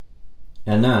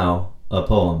And now, a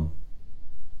poem.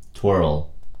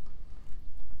 Twirl.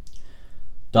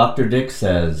 Dr. Dick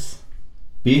says,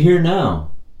 "Be here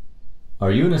now."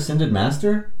 "Are you an ascended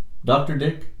master, Dr.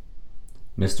 Dick?"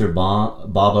 "Mr.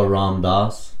 Baba Ram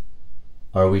Das,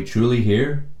 are we truly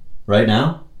here, right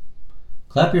now?"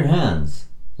 "Clap your hands,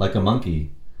 like a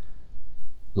monkey,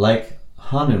 like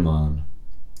Hanuman.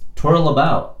 Twirl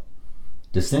about,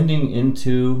 descending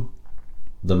into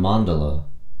the mandala.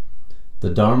 The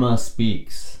Dharma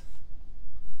speaks,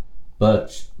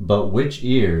 but which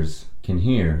ears can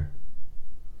hear?"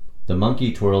 The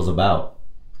monkey twirls about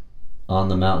on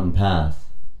the mountain path.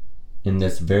 In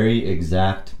this very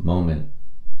exact moment,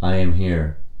 I am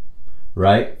here,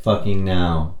 right fucking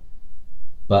now.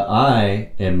 But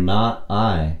I am not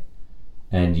I,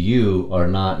 and you are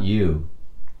not you.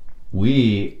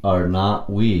 We are not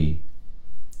we.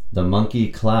 The monkey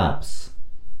claps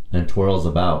and twirls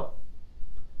about.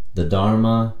 The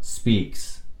Dharma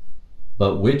speaks,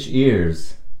 but which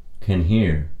ears can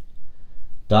hear?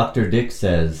 Dr. Dick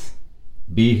says,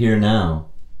 "Be here now,"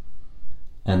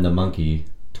 and the monkey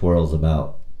twirls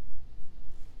about.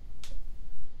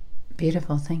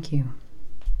 Beautiful, thank you.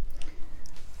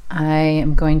 I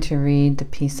am going to read the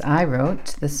piece I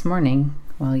wrote this morning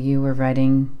while you were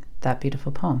writing that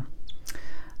beautiful poem.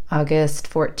 August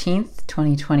 14th,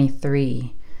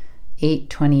 2023,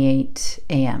 8:28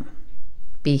 a.m.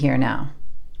 Be here now.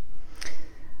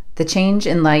 The change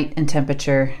in light and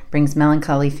temperature brings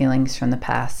melancholy feelings from the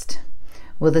past.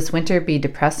 Will this winter be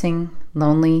depressing,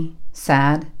 lonely,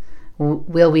 sad?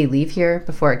 Will we leave here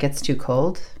before it gets too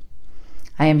cold?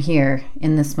 I am here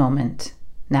in this moment,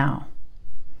 now.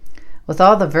 With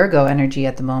all the Virgo energy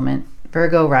at the moment,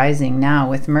 Virgo rising now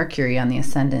with Mercury on the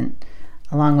ascendant,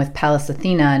 along with Pallas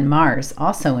Athena and Mars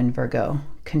also in Virgo,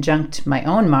 conjunct my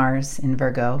own Mars in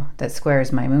Virgo that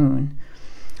squares my moon,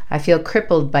 I feel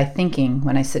crippled by thinking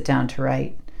when I sit down to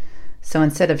write. So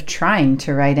instead of trying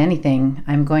to write anything,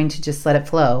 I'm going to just let it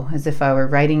flow as if I were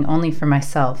writing only for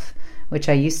myself, which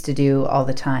I used to do all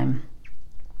the time.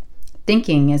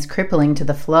 Thinking is crippling to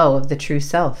the flow of the true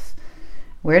self.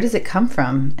 Where does it come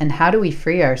from, and how do we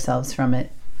free ourselves from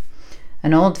it?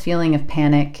 An old feeling of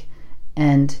panic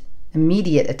and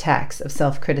immediate attacks of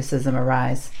self-criticism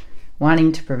arise,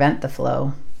 wanting to prevent the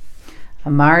flow.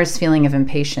 A Mars feeling of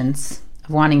impatience,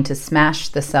 of wanting to smash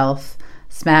the self,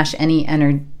 smash any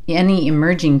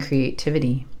emerging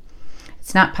creativity.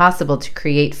 It's not possible to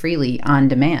create freely on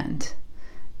demand.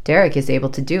 Derek is able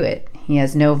to do it. He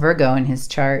has no Virgo in his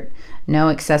chart, no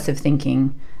excessive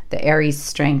thinking, the Aries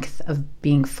strength of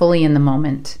being fully in the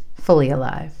moment, fully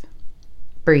alive.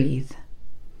 Breathe.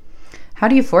 How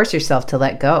do you force yourself to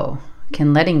let go?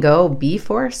 Can letting go be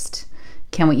forced?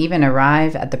 Can we even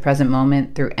arrive at the present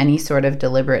moment through any sort of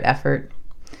deliberate effort?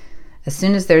 As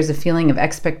soon as there's a feeling of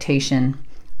expectation,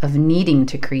 of needing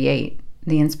to create,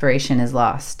 the inspiration is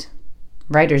lost.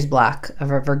 Writer's block of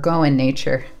a Virgoan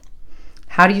nature.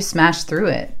 How do you smash through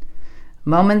it?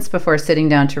 Moments before sitting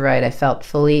down to write, I felt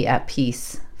fully at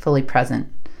peace, fully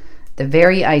present. The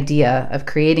very idea of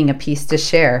creating a piece to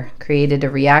share created a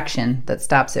reaction that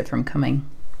stops it from coming.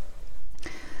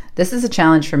 This is a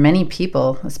challenge for many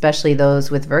people, especially those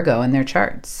with Virgo in their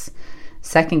charts.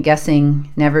 Second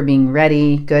guessing, never being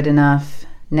ready, good enough,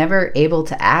 never able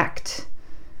to act.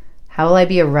 How will I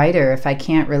be a writer if I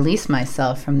can't release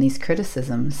myself from these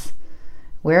criticisms?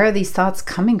 Where are these thoughts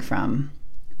coming from?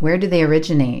 Where do they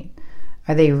originate?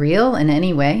 Are they real in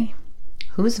any way?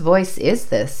 Whose voice is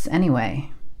this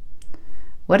anyway?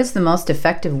 What is the most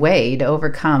effective way to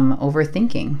overcome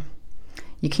overthinking?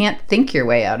 You can't think your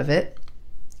way out of it.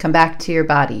 Come back to your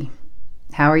body.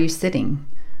 How are you sitting?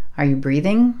 Are you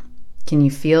breathing? Can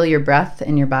you feel your breath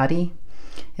in your body?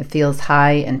 It feels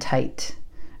high and tight.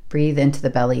 Breathe into the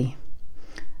belly.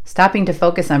 Stopping to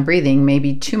focus on breathing may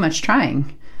be too much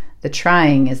trying. The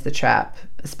trying is the trap,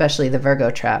 especially the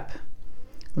Virgo trap.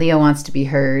 Leo wants to be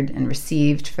heard and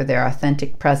received for their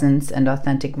authentic presence and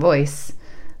authentic voice.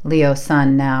 Leo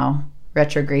Sun now,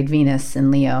 retrograde Venus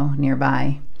in Leo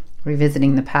nearby,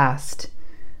 revisiting the past.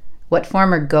 What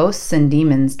former ghosts and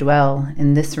demons dwell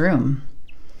in this room?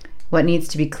 What needs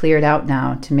to be cleared out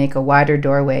now to make a wider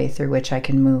doorway through which I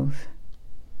can move?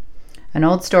 An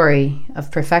old story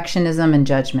of perfectionism and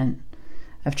judgment,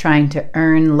 of trying to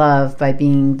earn love by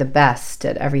being the best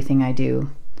at everything I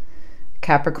do.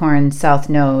 Capricorn South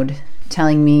Node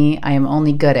telling me I am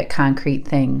only good at concrete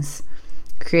things.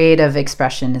 Creative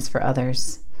expression is for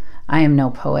others. I am no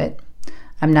poet.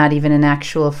 I'm not even an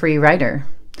actual free writer.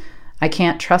 I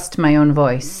can't trust my own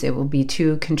voice. It will be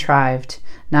too contrived,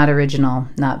 not original,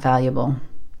 not valuable.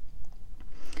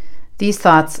 These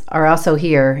thoughts are also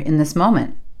here in this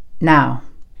moment, now.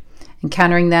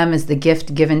 Encountering them is the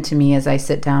gift given to me as I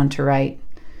sit down to write.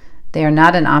 They are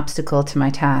not an obstacle to my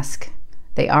task.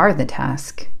 They are the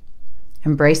task.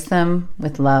 Embrace them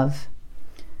with love.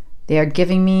 They are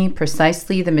giving me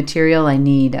precisely the material I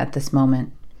need at this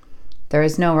moment. There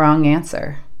is no wrong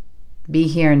answer. Be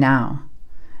here now.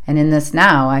 And in this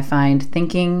now, I find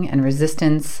thinking and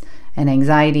resistance and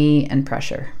anxiety and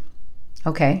pressure.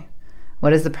 Okay,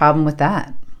 what is the problem with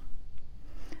that?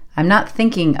 I'm not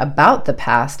thinking about the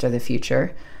past or the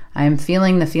future. I am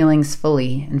feeling the feelings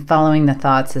fully and following the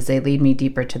thoughts as they lead me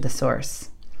deeper to the source.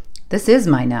 This is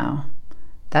my now.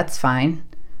 That's fine.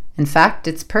 In fact,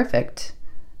 it's perfect.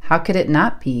 How could it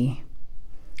not be?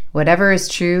 Whatever is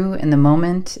true in the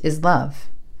moment is love.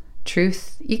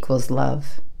 Truth equals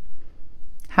love.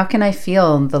 How can I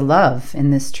feel the love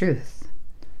in this truth?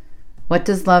 What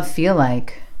does love feel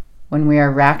like when we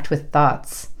are racked with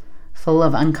thoughts, full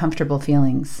of uncomfortable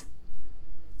feelings?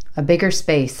 A bigger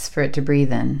space for it to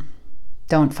breathe in.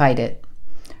 Don't fight it.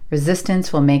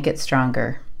 Resistance will make it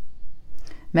stronger.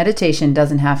 Meditation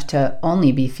doesn't have to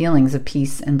only be feelings of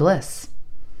peace and bliss.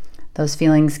 Those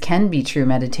feelings can be true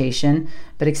meditation,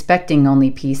 but expecting only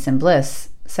peace and bliss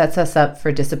sets us up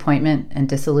for disappointment and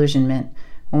disillusionment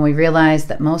when we realize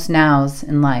that most nows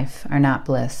in life are not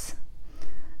bliss.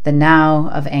 The now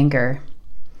of anger,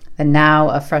 the now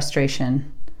of frustration,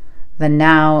 the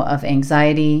now of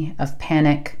anxiety, of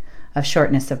panic, of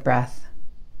shortness of breath,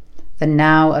 the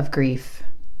now of grief,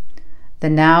 the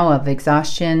now of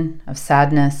exhaustion, of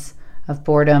sadness, of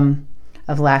boredom,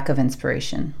 of lack of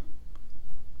inspiration.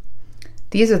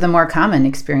 These are the more common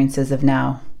experiences of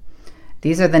now.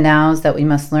 These are the nows that we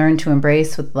must learn to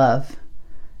embrace with love.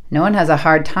 No one has a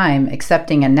hard time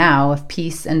accepting a now of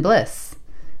peace and bliss.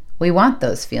 We want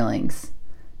those feelings.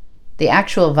 The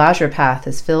actual Vajrapath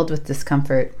is filled with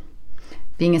discomfort.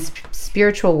 Being a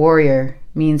spiritual warrior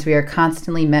means we are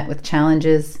constantly met with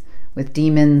challenges, with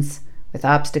demons, with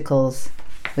obstacles,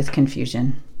 with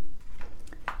confusion.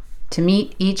 To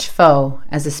meet each foe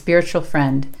as a spiritual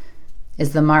friend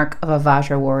is the mark of a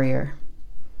Vajra warrior.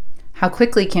 How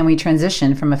quickly can we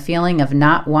transition from a feeling of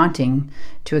not wanting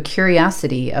to a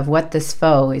curiosity of what this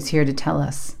foe is here to tell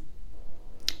us?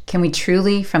 Can we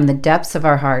truly, from the depths of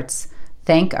our hearts,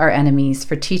 thank our enemies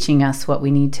for teaching us what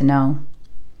we need to know?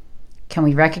 Can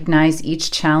we recognize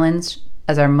each challenge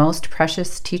as our most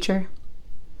precious teacher?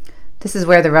 This is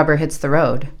where the rubber hits the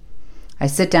road. I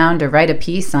sit down to write a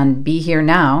piece on Be Here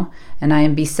Now, and I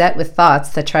am beset with thoughts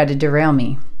that try to derail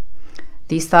me.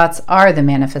 These thoughts are the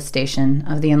manifestation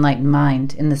of the enlightened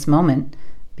mind in this moment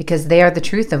because they are the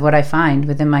truth of what I find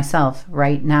within myself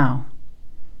right now.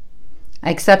 I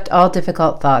accept all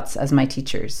difficult thoughts as my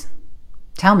teachers.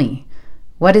 Tell me,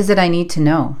 what is it I need to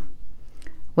know?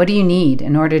 What do you need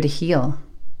in order to heal?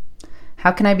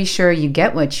 How can I be sure you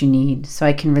get what you need so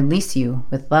I can release you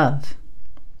with love?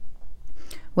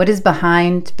 What is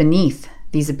beneath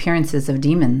these appearances of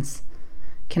demons?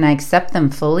 Can I accept them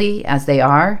fully as they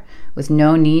are, with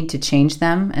no need to change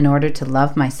them in order to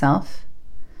love myself?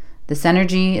 This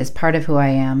energy is part of who I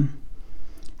am.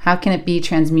 How can it be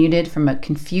transmuted from a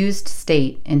confused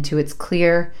state into its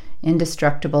clear,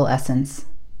 indestructible essence?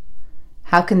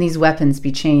 How can these weapons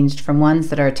be changed from ones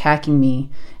that are attacking me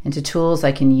into tools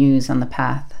I can use on the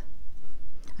path?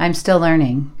 I'm still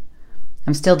learning.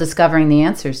 I'm still discovering the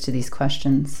answers to these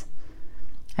questions.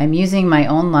 I'm using my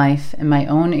own life and my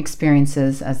own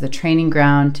experiences as the training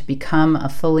ground to become a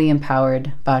fully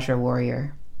empowered Vajra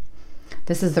warrior.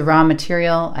 This is the raw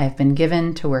material I have been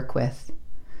given to work with.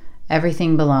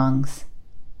 Everything belongs.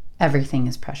 Everything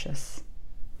is precious.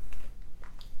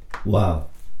 Wow.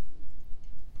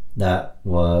 That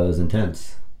was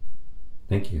intense.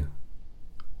 Thank you.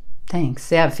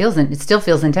 Thanks. Yeah, it still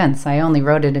feels intense. I only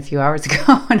wrote it a few hours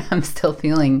ago and I'm still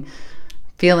feeling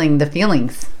the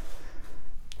feelings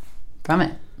from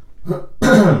it.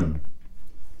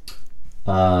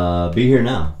 Be here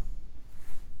now.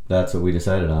 That's what we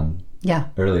decided on. Yeah.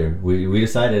 Earlier. We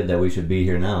decided that we should be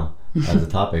here now as a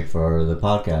topic for the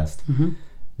podcast. Mm-hmm.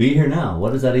 Be here now.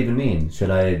 What does that even mean? Should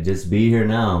I just be here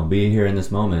now? Be here in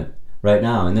this moment. Right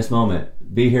now, in this moment.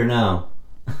 Be here now.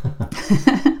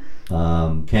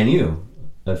 Can you,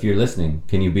 if you're listening,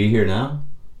 can you be here now?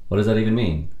 What does that even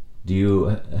mean?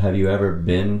 Have you ever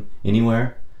been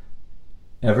anywhere?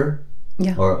 Ever?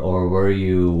 Yeah. Or were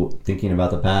you thinking about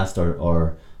the past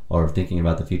or thinking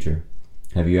about the future?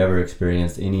 Have you ever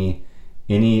experienced any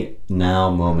now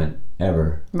moment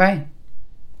ever? Right.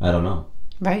 I don't know.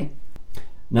 Right.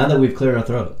 Now that we've cleared our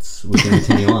throats, we can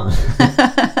continue on.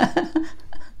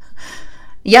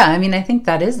 Yeah, I mean, I think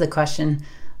that is the question.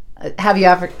 Have you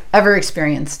ever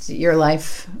experienced your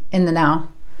life in the now?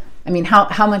 I mean,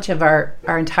 how much of our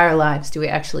entire lives do we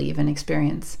actually even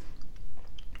experience?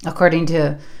 According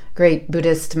to great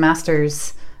Buddhist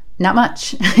masters, not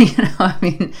much. I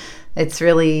mean, it's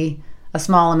really a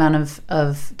small amount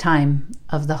of time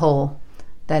of the whole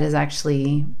that is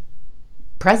actually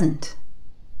present.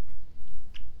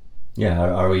 Yeah,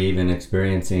 are we even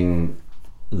experiencing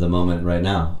the moment right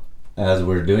now as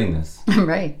we're doing this?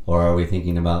 Right. Or are we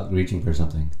thinking about reaching for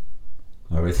something?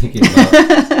 Are we thinking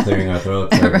about clearing our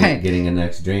throats or right. getting a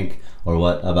next drink, or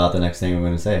what about the next thing we're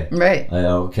going to say? Right.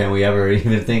 Can we ever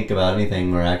even think about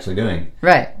anything we're actually doing?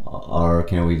 Right. Or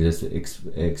can we just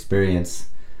experience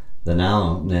the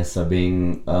nowness of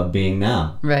being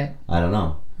now? Right. I don't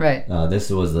know. Right. This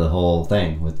was the whole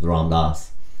thing with Ram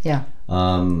Dass. Yeah.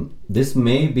 This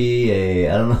may be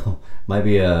I don't know, might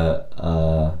be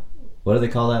what do they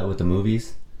call that with the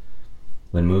movies?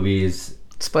 When movies...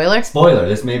 Spoiler? Spoiler.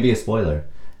 This may be a spoiler.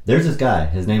 There's this guy.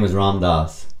 His name is Ram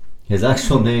Dass. His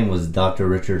actual name was Dr.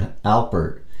 Richard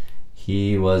Alpert.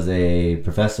 He was a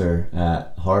professor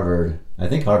at Harvard, I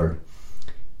think Harvard,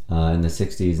 in the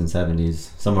 60s and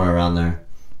 70s, somewhere around there.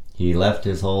 He left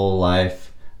his whole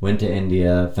life, went to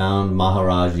India, found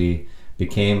Maharaji,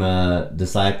 became a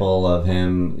disciple of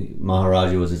him.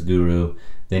 Maharaji was his guru.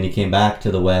 Then he came back to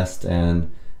the West,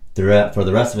 and for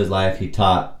the rest of his life, he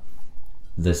taught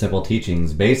the simple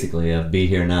teachings, basically, of be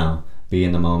here now, be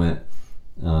in the moment,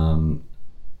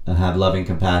 have loving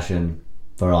compassion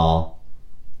for all.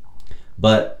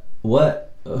 But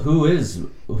who is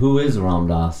Ram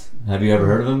Dass? Have you ever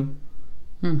heard of him?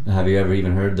 Have you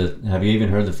even heard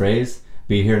the phrase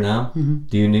 "be here now"?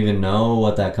 Do you even know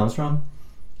what that comes from?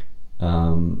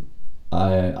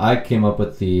 I came up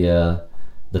with the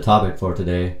topic for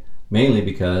today mainly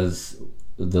because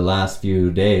the last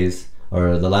few days,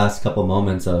 or the last couple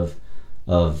moments of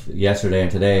yesterday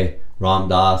and today, Ram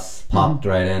Dass popped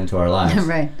right into our lives,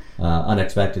 right,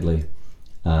 unexpectedly.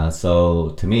 So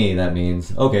to me, that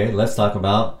means, okay, let's talk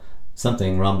about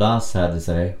something Ram Dass had to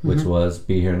say, which was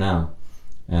 "be here now."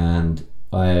 And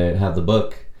I have the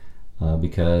book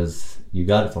because you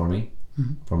got it for me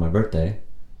for my birthday.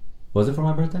 Was it for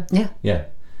my birthday? Yeah. Yeah.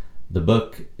 The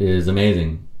book is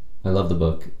amazing. I love the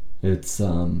book. It's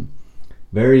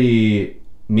very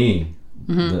me.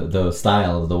 The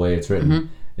style of the way it's written.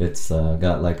 It's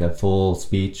got like a full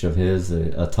speech of his,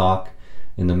 a talk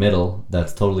in the middle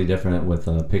that's totally different with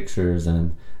pictures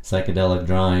and psychedelic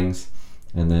drawings,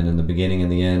 and then in the beginning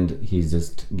and the end he's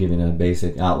just giving a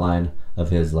basic outline of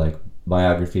his like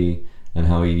biography and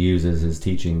how he uses his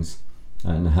teachings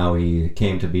and how he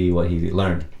came to be what he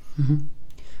learned.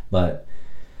 But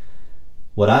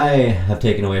what I have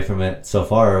taken away from it so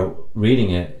far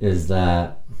reading it is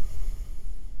that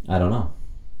I don't know,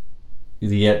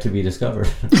 yet to be discovered.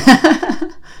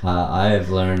 I have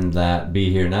learned that "be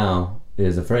here now"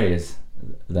 is a phrase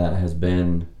that has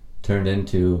been turned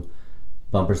into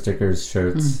bumper stickers,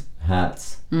 shirts,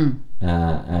 hats,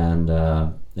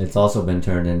 and it's also been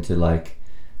turned into, like,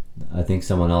 I think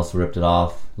someone else ripped it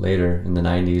off later in the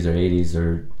 90s or 80s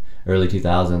or early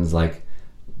 2000s, like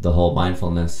the whole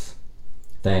mindfulness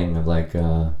thing of like,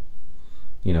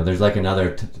 there's like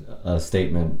another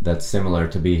statement that's similar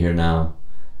to "be here now"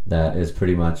 that is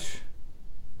pretty much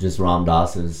just Ram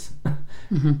Dass's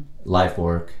life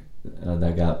work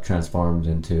that got transformed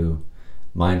into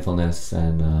mindfulness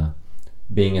and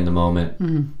being in the moment.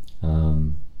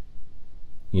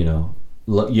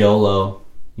 YOLO,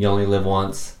 you only live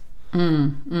once. Shit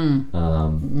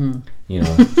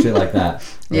like that.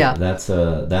 Yeah, that's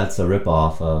a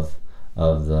rip-off of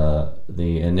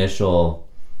the initial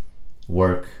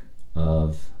work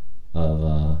of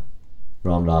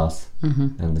Ram Dass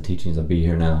and the teachings of "be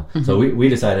here now." So we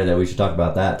decided that we should talk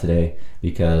about that today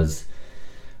because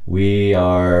we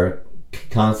are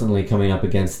constantly coming up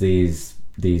against these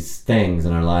things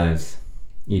in our lives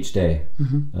each day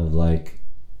of like,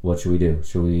 what should we do?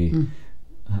 Should we?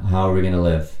 How are we going to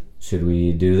live? Should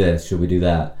we do this? Should we do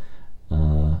that?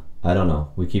 I don't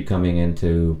know. We keep coming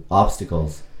into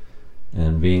obstacles,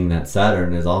 and being that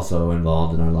Saturn is also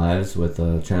involved in our lives with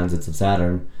the transits of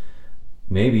Saturn,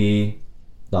 maybe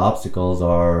the obstacles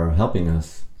are helping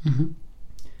us,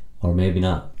 or maybe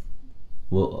not.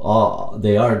 Well,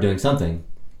 they are doing something,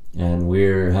 and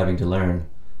we're having to learn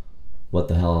what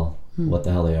the hell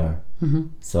they are.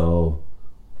 So,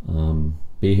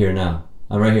 be here now.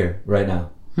 I'm right here, right now.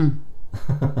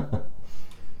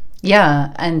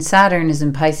 Yeah, and Saturn is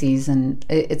in Pisces, and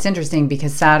it's interesting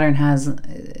because Saturn has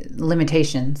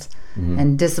limitations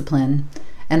and discipline,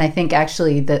 and I think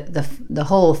actually the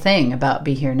whole thing about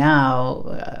 "be here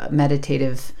now,"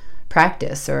 meditative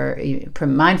practice or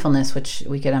mindfulness, which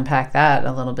we could unpack that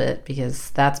a little bit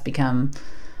because that's become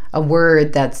a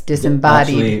word that's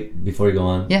disembodied. Actually, before you go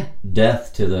on, Yeah.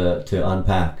 death to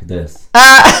unpack this. We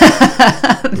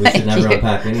should Thank never you.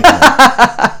 unpack anything.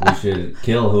 We should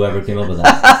kill whoever came up with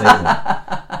that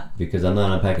statement. Because I'm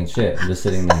not unpacking shit. I'm just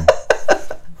sitting there.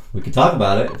 We can talk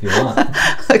about it if you want.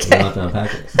 We Okay. don't have to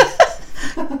unpack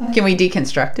it. Can we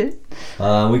deconstruct it?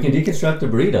 We can deconstruct a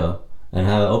burrito and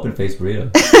have an open-faced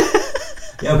burrito.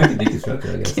 Yeah, we can deconstruct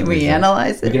it, I guess. Can we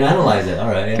analyze We it? can analyze it. All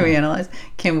right. Yeah. Can we analyze?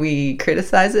 Can we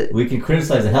criticize it? We can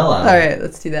criticize the hell out of All it. right,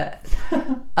 let's do that.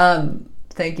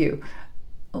 Thank you.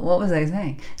 What was I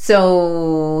saying?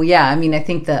 So, yeah, I mean, I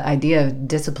think the idea of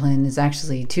discipline is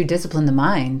actually to discipline the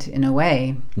mind in a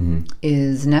way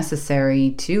is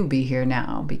necessary to be here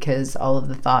now, because all of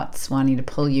the thoughts wanting to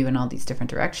pull you in all these different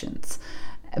directions.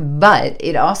 But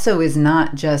it also is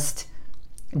not just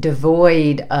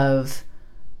devoid of,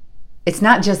 it's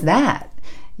not just that.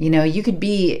 You know, you could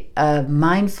be a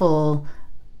mindful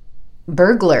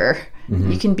burglar.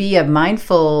 You can be a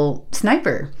mindful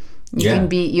sniper.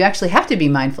 You actually have to be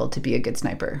mindful to be a good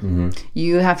sniper.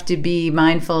 You have to be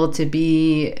mindful to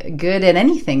be good at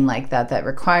anything like that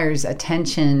requires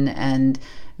attention and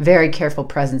very careful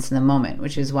presence in the moment,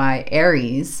 which is why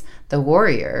Aries, the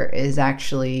warrior, is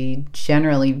actually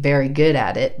generally very good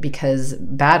at it, because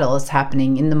battle is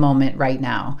happening in the moment right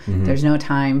now. There's no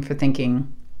time for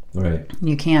thinking. Right.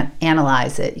 You can't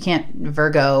analyze it. You can't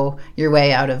Virgo your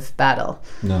way out of battle.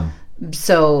 No.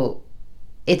 So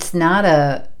it's not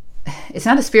a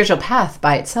spiritual path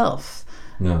by itself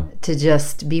No. to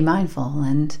just be mindful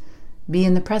and be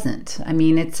in the present. I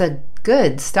mean, it's a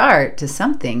good start to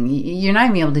something. You're not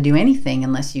going to be able to do anything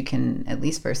unless you can at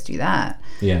least first do that.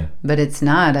 Yeah. But it's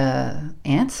not a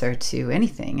answer to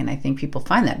anything. And I think people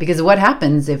find that, because what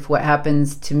happens if what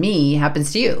happens to me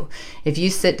happens to you? If you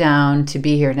sit down to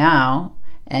be here now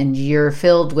and you're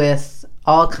filled with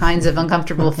all kinds of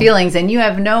uncomfortable feelings and you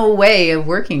have no way of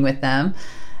working with them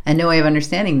and no way of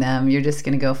understanding them, you're just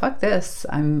going to go, fuck this.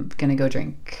 I'm going to go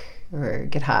drink or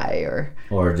get high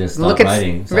Or just stop look at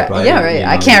writing. Yeah, right. You know,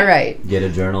 I can't write. Get a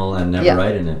journal and never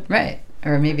write in it. Right.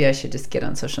 Or maybe I should just get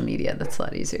on social media. That's a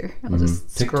lot easier. I'll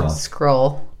just TikTok.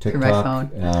 scroll through my phone.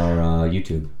 Or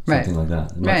YouTube. Something like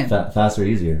that. Much faster,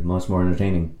 easier, much more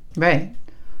entertaining. Right.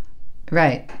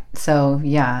 Right. So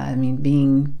yeah, I mean,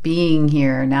 being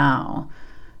here now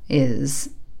is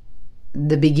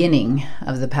the beginning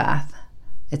of the path.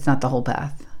 It's not the whole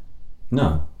path.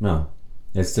 No.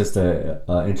 It's just a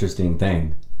interesting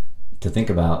thing to think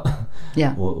about.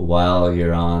 Yeah. While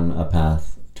you're on a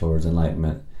path towards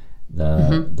enlightenment,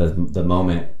 the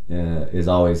moment is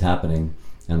always happening,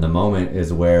 and the moment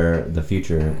is where the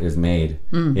future is made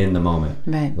in the moment.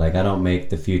 Right. Like, I don't make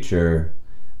the future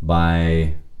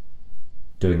by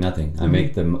doing nothing. I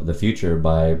make the future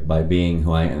by being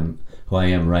who I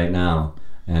am right now,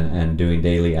 and doing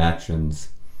daily actions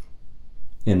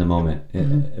in the moment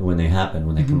when they happen,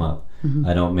 when they come up.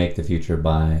 I don't make the future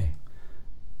by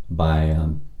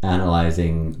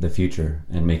analyzing the future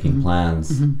and making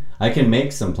plans. I can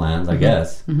make some plans, I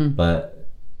guess, but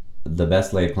the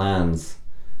best laid plans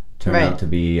turn out to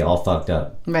be all fucked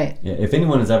up. Right. If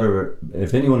anyone has ever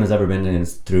been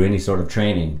through any sort of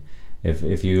training,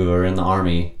 if you are in the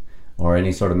army or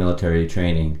any sort of military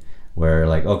training, where,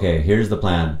 like, okay, here's the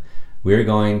plan. We're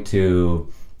going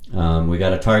to we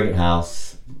got a target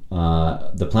house.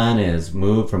 The plan is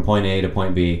move from point A to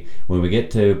point B. When we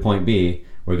get to point B,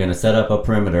 we're going to set up a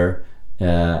perimeter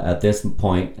at this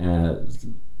point.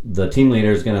 The team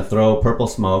leader is going to throw purple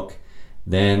smoke.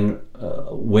 Then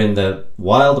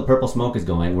while the purple smoke is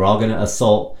going, we're all going to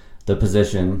assault the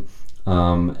position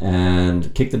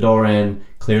and kick the door in,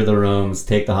 clear the rooms,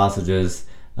 take the hostages,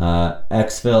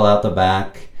 exfil out the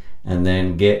back, and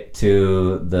then get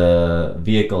to the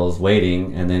vehicles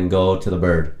waiting, and then go to the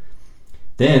bird.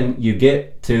 Then you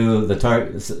get to the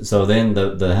target. So then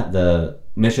the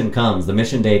mission comes. The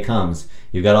mission day comes.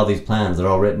 You've got all these plans. They're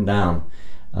all written down.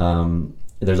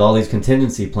 There's all these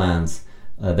contingency plans.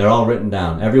 They're all written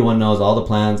down. Everyone knows all the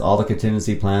plans, all the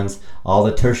contingency plans, all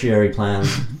the tertiary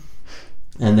plans.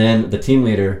 And then the team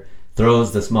leader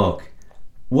throws the smoke.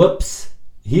 Whoops.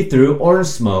 He threw orange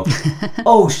smoke.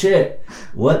 Oh shit!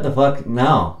 What the fuck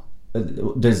now?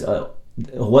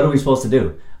 What are we supposed to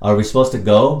do? Are we supposed to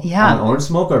go on orange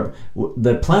smoke, or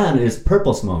the plan is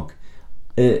purple smoke?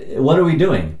 What are we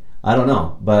doing? I don't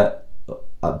know, but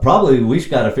probably we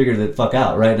got to figure the fuck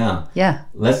out right now. Yeah.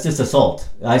 Let's just assault.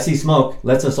 I see smoke.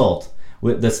 Let's assault.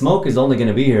 The smoke is only going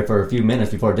to be here for a few minutes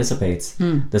before it dissipates.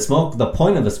 The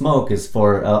point of the smoke is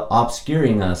for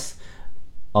obscuring us.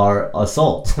 Our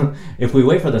assault. If we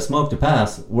wait for the smoke to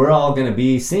pass, we're all going to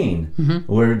be seen.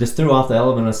 We just threw off the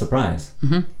element of surprise.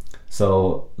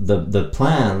 So the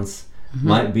plans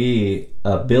might be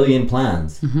a billion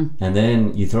plans, and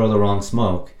then you throw the wrong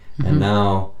smoke, and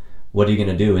now what are you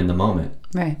going to do in the moment?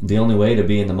 Right. The only way to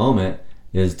be in the moment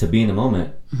is to be in the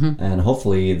moment, and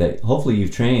hopefully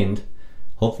you've trained,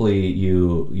 hopefully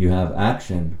you have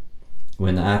action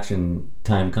when the action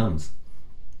time comes,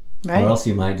 Right. or else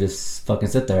you might just fucking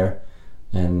sit there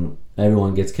and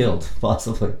everyone gets killed,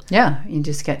 possibly. Yeah, you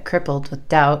just get crippled with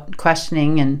doubt,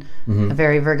 questioning, and a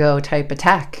very Virgo type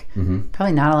attack.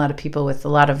 Probably not a lot of people with a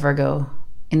lot of Virgo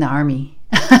in the army,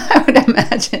 I would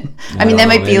imagine. I mean, don't they know,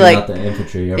 might be maybe like, not the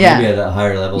infantry, or Yeah. maybe at a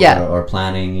higher level, Yeah. or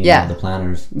planning, you Yeah. know, the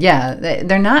planners. yeah,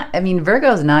 they're not. I mean,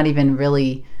 Virgo's not even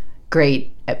really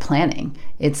great at planning.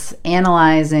 It's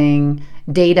analyzing,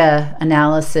 data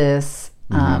analysis,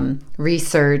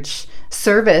 research,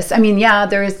 service. I mean, yeah,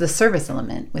 there is the service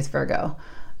element with Virgo,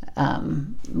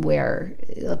 where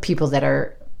people that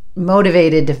are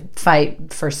motivated to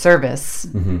fight for service,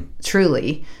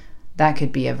 truly, that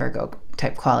could be a Virgo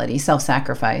type quality.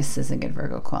 Self-sacrifice is a good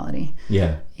Virgo quality,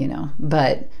 Yeah. you know.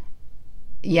 But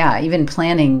yeah, even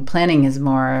planning is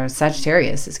more,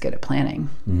 Sagittarius is good at planning,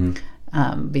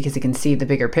 because it can see the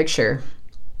bigger picture.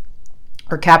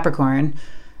 Or Capricorn,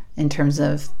 in terms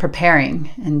of preparing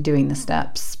and doing the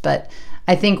steps. But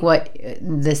I think what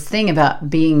this thing about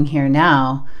being here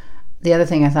now, the other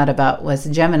thing I thought about was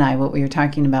Gemini, what we were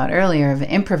talking about earlier, of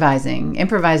improvising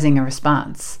a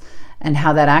response, and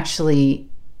how that actually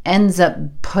ends up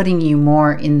putting you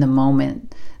more in the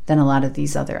moment than a lot of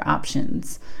these other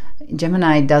options.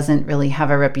 Gemini doesn't really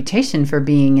have a reputation for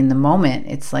being in the moment.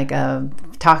 It's like a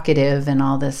talkative and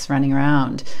all this running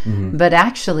around. But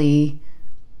actually,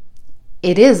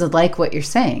 it is like what you're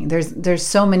saying. There's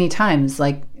so many times,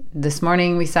 like this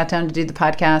morning we sat down to do the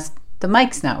podcast, the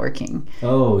mic's not working.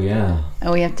 Oh, yeah.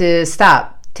 And we have to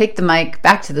stop, take the mic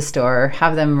back to the store,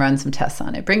 have them run some tests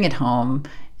on it, bring it home,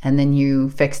 and then you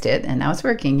fixed it, and now it's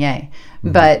working, yay.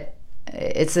 But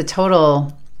it's a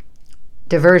total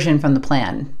diversion from the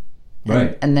plan.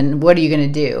 Right. And then what are you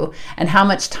going to do? And how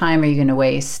much time are you going to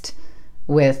waste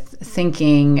with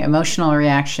thinking, emotional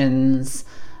reactions,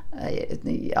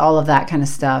 all of that kind of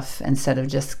stuff, instead of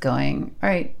just going, all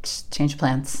right, just change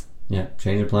plans. Yeah,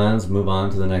 change your plans, move on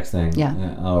to the next thing.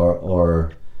 Yeah.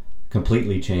 Or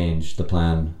completely change the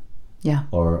plan. Yeah.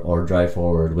 Or drive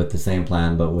forward with the same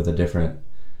plan but with a different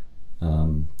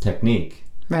technique.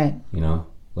 Right. You know,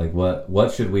 like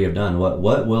what should we have done? What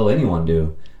will anyone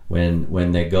do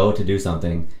when they go to do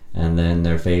something and then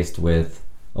they're faced with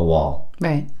a wall?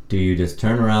 Right. Do you just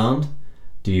turn around?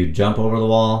 Do you jump over the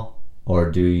wall?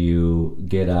 Or do you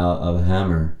get out a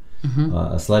hammer,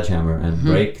 a sledgehammer, and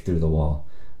break through the wall?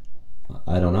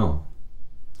 I don't know.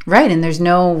 Right, and there's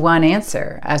no one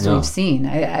answer, as No. we've seen.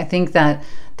 I think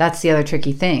that's the other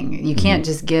tricky thing. You can't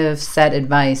just give set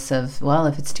advice of, well,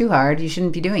 if it's too hard, you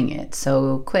shouldn't be doing it,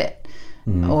 so quit.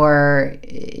 Or,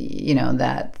 you know,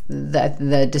 that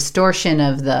the distortion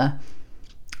of the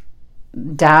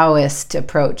Taoist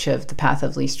approach of the path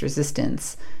of least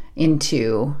resistance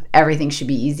into everything should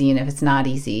be easy, and if it's not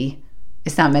easy,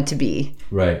 it's not meant to be.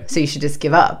 Right. So you should just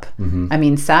give up. I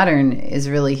mean, Saturn is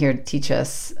really here to teach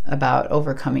us about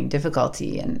overcoming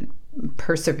difficulty and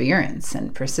perseverance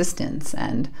and persistence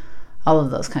and all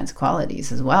of those kinds of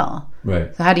qualities as well.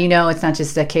 Right. So how do you know it's not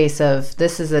just a case of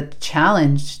this is a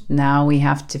challenge, now we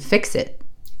have to fix it?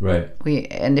 Right.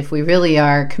 And if we really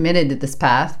are committed to this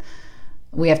path,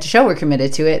 we have to show we're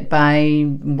committed to it by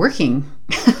working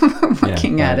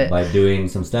at it. By doing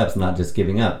some steps, not just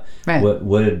giving up. Right.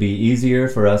 Would it be easier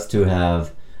for us to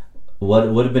have?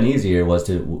 What would have been easier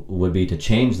would be to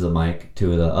change the mic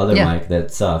to the other mic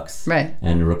that sucks, Right.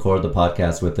 and record the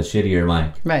podcast with the shittier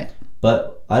mic. Right.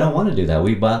 But I don't want to do that.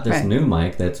 We bought this Right. new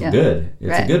mic that's Yeah. good. It's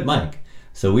Right. a good mic.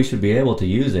 So we should be able to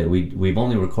use it. We've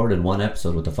only recorded one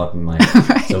episode with the fucking mic.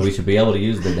 Right. So we should be able to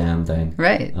use the damn thing.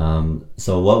 Right.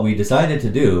 So what we decided to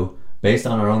do, based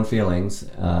on our own feelings,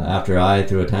 after I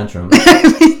threw a tantrum,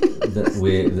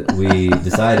 we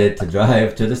decided to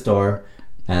drive to the store,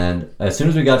 and as soon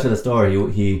as we got to the store,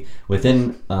 he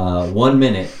within 1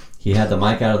 minute he had the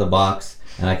mic out of the box,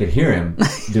 and I could hear him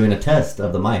doing a test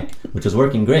of the mic, which was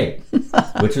working great.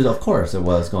 Which is, of course, it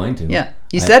was going to. Yeah.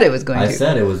 You said it was going to. I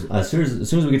said it was. As soon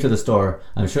as we get to the store,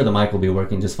 I'm sure the mic will be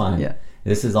working just fine. Yeah.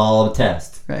 This is all a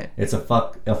test. Right. It's a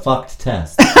fucked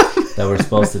test that we're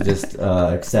supposed to just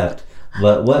accept.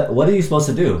 But what are you supposed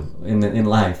to do in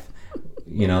life?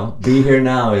 You know, be here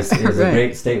now is Right. a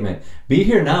great statement. Be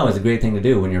here now is a great thing to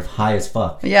do when you're high as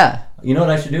fuck. Yeah. You know what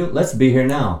I should do? Let's be here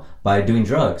now by doing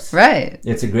drugs. Right.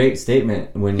 It's a great statement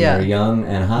when Yeah. you're young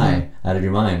and high out of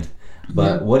your mind.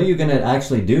 But what are you going to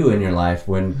actually do in your life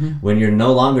when you're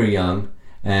no longer young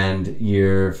and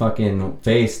you're fucking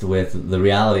faced with the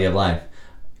reality of life.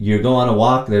 You go on a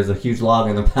walk, there's a huge log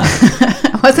in the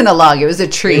path. It wasn't a log, it was a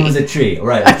tree. It was a tree,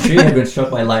 right. A tree had been struck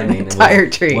by lightning. Entire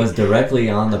tree. Was directly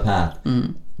on the path.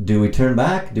 Do we turn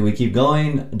back? Do we keep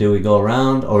going? Do we go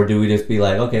around? Or do we just be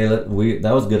like, okay, that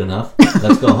was good enough.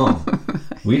 Let's go home.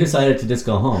 We decided to just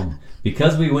go home.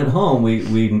 Because we went home,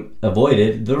 we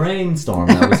avoided the rainstorm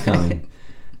that was coming.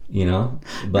 You know?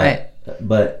 But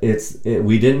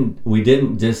we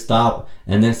didn't just stop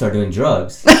and then start doing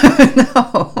drugs.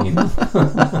 No. You know?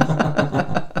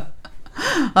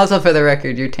 Also, for the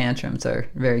record, your tantrums are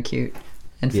very cute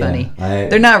and funny. Yeah,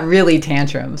 they're not really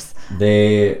tantrums.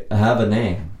 They have a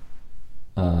name.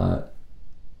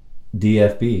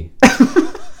 DFB.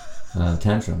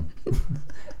 Tantrum.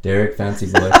 Derek Fancy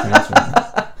Boy Tantrum.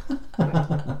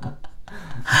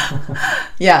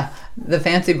 Yeah, the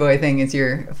fancy boy thing is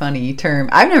your funny term.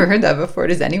 I've never heard that before.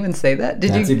 Does anyone say that?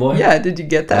 Fancy boy? Yeah, did you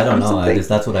get that? I don't know. Something?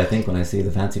 That's what I think when I see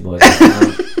the fancy boys.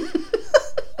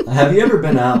 Have you ever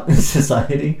been out in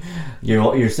society?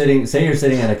 You're sitting. Say you're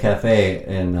sitting at a cafe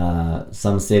in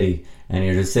some city, and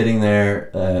you're just sitting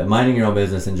there, minding your own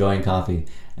business, enjoying coffee,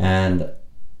 and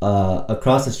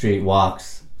across the street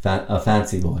walks a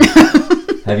fancy boy.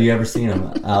 Have you ever seen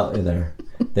them out there?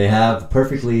 They have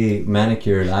perfectly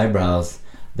manicured eyebrows.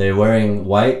 They're wearing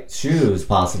white shoes,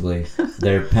 possibly.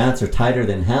 Their pants are tighter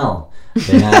than hell.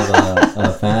 They have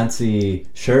a fancy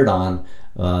shirt on,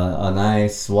 a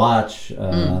nice watch,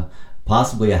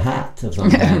 possibly a hat of some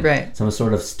kind. Right. Some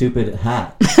sort of stupid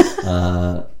hat.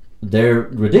 They're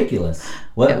ridiculous.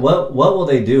 What will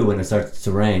they do when it starts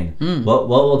to rain? What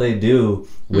will they do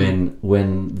when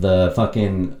the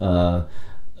fucking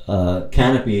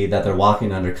canopy that they're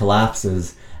walking under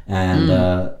collapses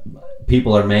and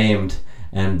people are maimed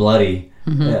and bloody?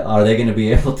 Are they going to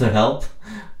be able to help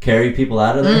carry people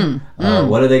out of there?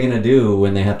 What are they going to do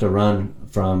when they have to run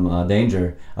from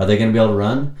danger? Are they going to be able to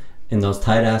run in those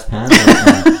tight ass pants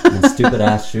and stupid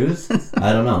ass shoes?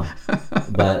 I don't know,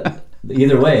 but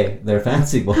either way, they're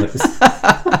fancy boys.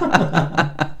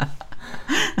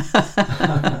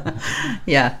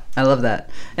 Yeah, I love that.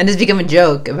 And it's become a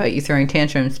joke about you throwing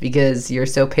tantrums because you're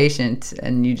so patient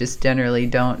and you just generally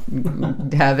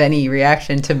don't have any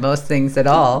reaction to most things at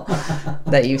all,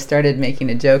 that you've started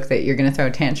making a joke that you're going to throw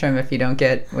a tantrum if you don't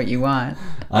get what you want.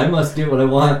 I must get what I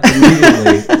want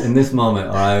immediately in this moment,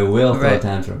 or I will throw a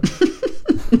tantrum.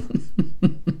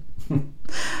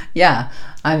 Yeah,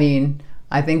 I mean,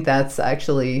 I think that's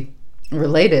actually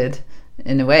related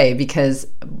in a way, because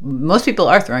most people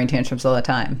are throwing tantrums all the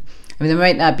time. I mean, they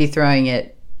might not be throwing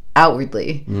it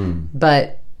outwardly,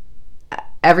 but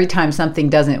every time something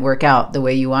doesn't work out the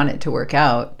way you want it to work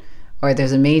out, or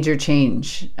there's a major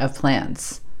change of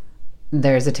plans,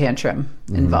 there's a tantrum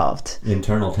involved.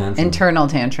 Internal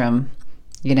tantrum,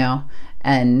 you know.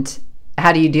 And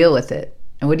how do you deal with it?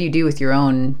 And what do you do with your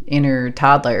own inner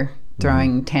toddler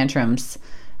throwing tantrums?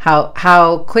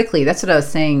 How quickly? That's what I was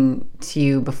saying to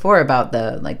you before about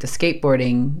the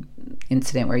skateboarding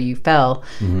incident where you fell,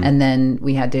 and then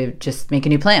we had to just make a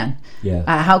new plan. Yeah.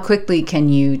 How quickly can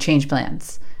you change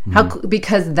plans?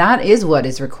 Because that is what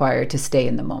is required to stay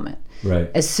in the moment. Right.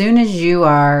 As soon as you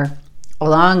are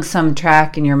along some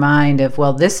track in your mind of,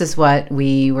 well, this is what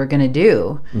we were going to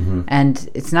do, and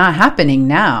it's not happening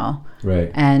now.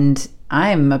 Right. And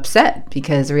I'm upset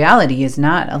because reality is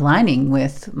not aligning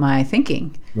with my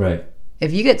thinking. Right.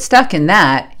 If you get stuck in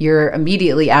that, you're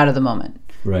immediately out of the moment.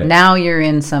 Right. Now you're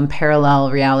in some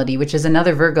parallel reality, which is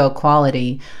another Virgo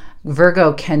quality.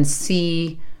 Virgo can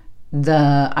see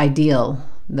the ideal,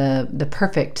 the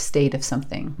perfect state of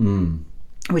something,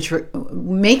 which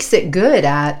makes it good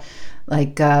at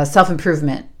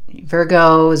self-improvement.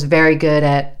 Virgo is very good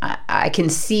at, I can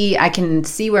see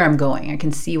where I'm going. I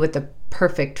can see what the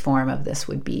perfect form of this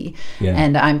would be. Yeah.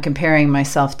 And I'm comparing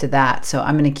myself to that. So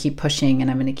I'm going to keep pushing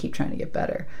and I'm going to keep trying to get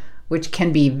better, which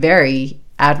can be very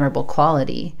admirable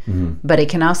quality. But it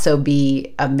can also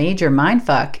be a major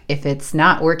mindfuck if it's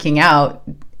not working out.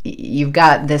 You've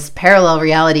got this parallel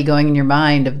reality going in your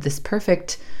mind of this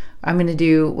perfect, I'm going to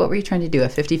do, what were you trying to do, a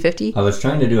 50-50? I was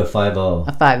trying to do a 5-0.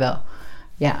 A 5-0,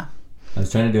 yeah. I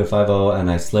was trying to do a 5-0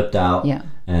 and I slipped out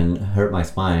and hurt my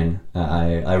spine.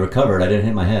 I recovered. I didn't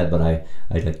hit my head, but I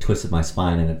twisted my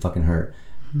spine and it fucking hurt.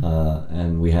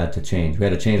 And we had to change. We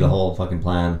had to change the whole fucking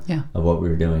plan of what we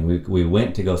were doing. We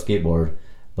went to go skateboard,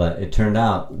 but it turned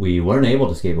out we weren't able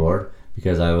to skateboard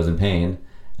because I was in pain.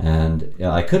 And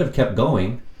I could have kept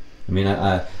going. I mean,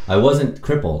 I wasn't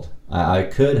crippled. I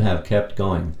could have kept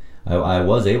going. I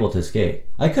was able to skate.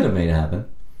 I could have made it happen.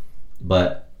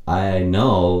 But I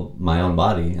know my own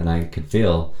body, and I could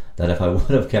feel that if I would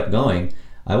have kept going,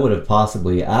 I would have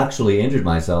possibly actually injured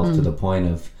myself to the point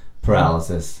of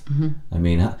paralysis. I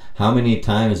mean, how many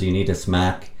times do you need to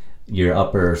smack your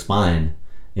upper spine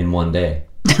in one day?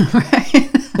 Right.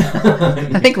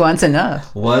 I think once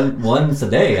enough. Once a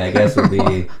day, I guess, would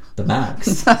be the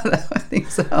max. I think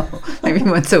so. Maybe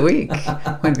once a week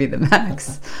would be the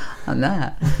max on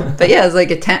that. But yeah, it's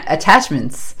like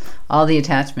attachments, all the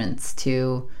attachments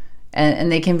to,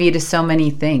 and they can be to so many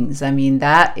things. I mean,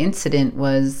 that incident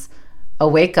was a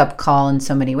wake-up call in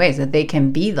so many ways, that they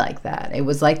can be like that. It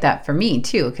was like that for me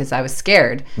too, because I was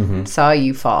scared, saw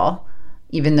you fall,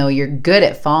 even though you're good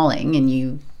at falling and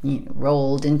you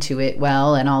rolled into it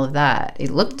well and all of that.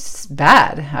 It looked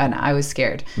bad and I was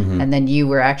scared. And then you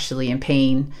were actually in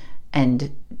pain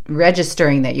and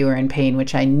registering that you were in pain,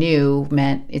 which I knew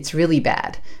meant it's really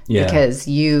bad. Yeah. Because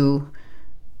you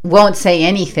won't say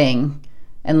anything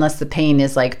unless the pain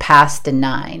is like past a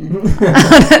 9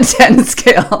 on a 10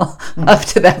 scale. Up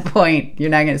to that point, you're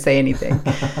not going to say anything.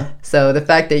 So the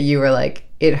fact that you were like,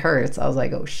 it hurts, I was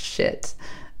like, oh shit,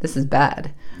 this is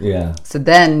bad. Yeah. So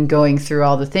then going through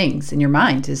all the things in your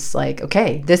mind is like,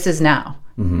 okay, this is now.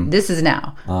 This is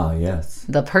now. Ah, yes.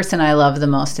 The person I love the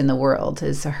most in the world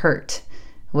is hurt.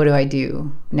 What do I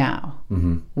do now?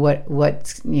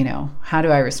 What's, how do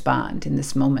I respond in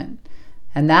this moment?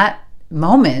 And that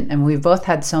moment, and we've both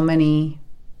had so many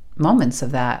moments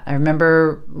of that. I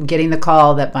remember getting the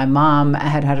call that my mom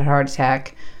had a heart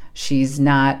attack. She's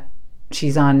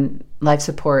on life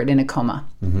support in a coma.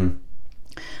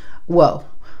 Whoa.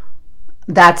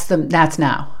 That's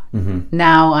now.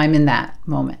 Now I'm in that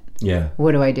moment. Yeah.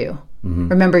 What do I do?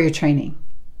 Remember your training.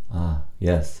 Ah,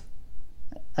 yes.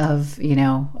 Of,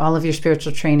 all of your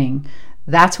spiritual training.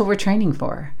 That's what we're training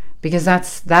for. Because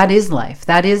that is life.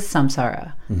 That is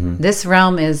samsara. This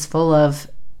realm is full of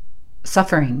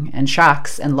suffering and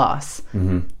shocks and loss.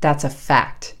 That's a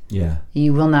fact. Yeah.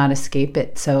 You will not escape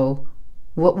it. So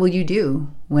what will you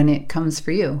do when it comes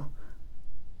for you?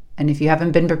 And if you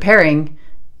haven't been preparing,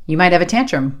 you might have a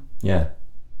tantrum. Yeah.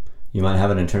 You might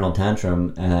have an internal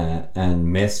tantrum and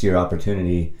miss your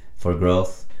opportunity for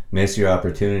growth, miss your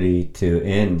opportunity to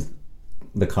end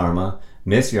the karma,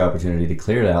 miss your opportunity to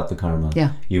clear out the karma.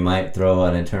 Yeah. You might throw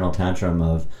an internal tantrum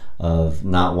of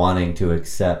not wanting to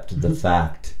accept the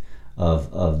fact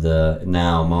of the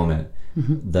now moment.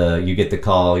 You get the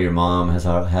call, your mom has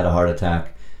had a heart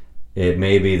attack. It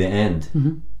may be the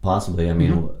end, possibly. I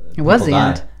mean, it was the die.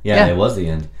 end. Yeah, it was the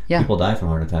end. Yeah. People die from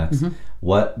heart attacks.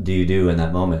 What do you do in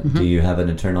that moment? Do you have an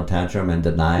internal tantrum and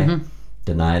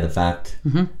deny the fact?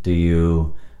 Do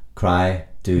you cry?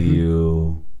 Do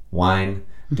you whine?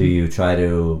 Do you try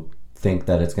to think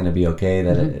that it's going to be okay,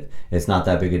 that it's not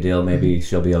that big a deal, maybe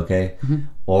she'll be okay?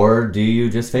 Or do you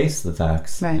just face the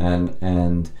facts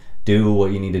and do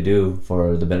what you need to do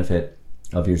for the benefit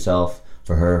of yourself,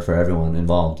 for her, for everyone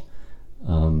involved?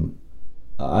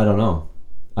 I don't know.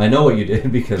 I know what you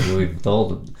did because we've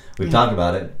talked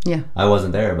about it. Yeah. I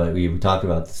wasn't there, but we talked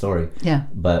about the story. Yeah.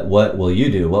 But what will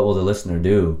you do? What will the listener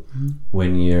do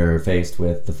when you're faced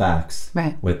with the facts?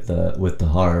 Right. With the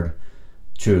hard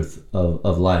truth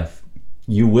of life?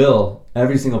 You will,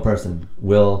 every single person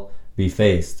will be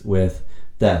faced with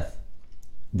death.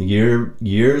 Your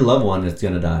loved one is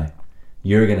going to die.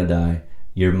 You're going to die.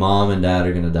 Your mom and dad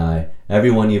are going to die.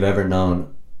 Everyone you've ever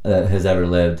known that has ever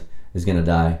lived is going to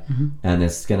die. And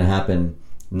it's going to happen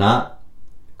not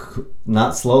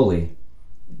slowly.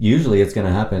 Usually it's going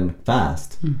to happen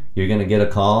fast. You're going to get a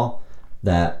call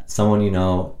that someone you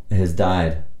know has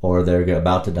died or they're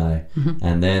about to die.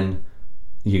 And then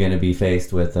you're going to be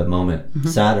faced with a moment.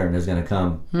 Saturn is going to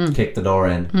come, kick the door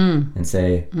in and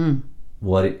say,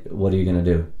 what are you going to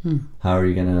do? How are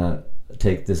you going to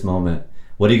take this moment?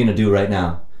 What are you going to do right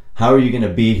now? How are you going to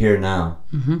be here now?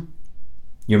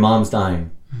 Your mom's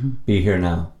dying. Be here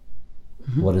now.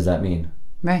 What does that mean?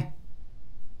 Right.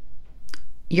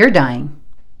 You're dying.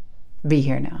 Be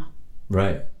here now.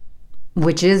 Right.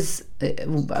 Which is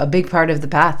a big part of the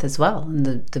path as well.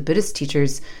 And the Buddhist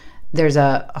teachers, there's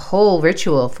a whole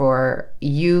ritual for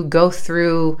you go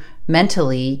through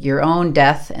mentally your own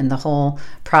death and the whole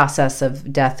process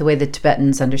of death, the way the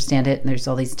Tibetans understand it. And there's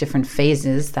all these different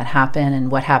phases that happen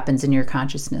and what happens in your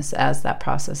consciousness as that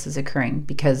process is occurring,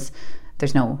 because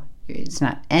it's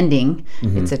not ending.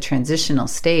 It's a transitional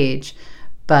stage,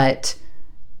 but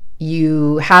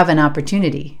you have an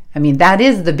opportunity. I mean, that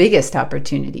is the biggest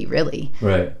opportunity, really.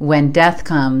 Right. When death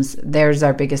comes, there's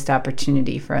our biggest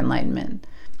opportunity for enlightenment.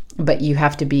 But you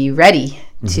have to be ready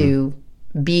to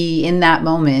be in that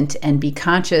moment and be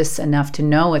conscious enough to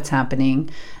know what's happening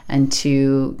and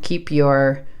to keep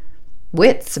your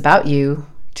wits about you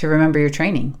to remember your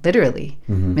training, literally.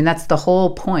 I mean, that's the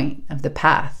whole point of the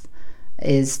path,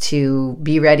 is to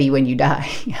be ready when you die.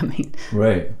 I mean,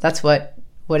 Right. that's what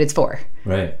it's for.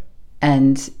 Right.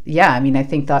 And yeah, I mean, I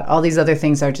think that all these other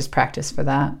things are just practice for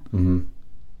that.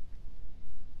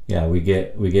 Yeah, we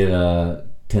get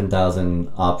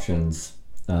 10,000 options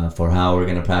for how we're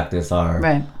going to practice our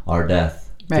Right. our death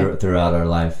Right. throughout our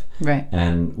life. Right.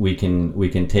 And we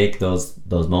can take those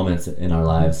moments in our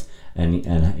lives and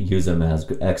use them as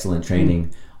excellent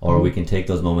training, or we can take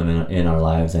those moments in our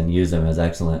lives and use them as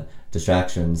excellent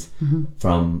distractions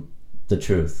from the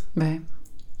truth. Right.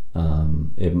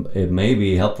 It may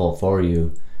be helpful for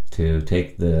you to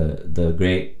take the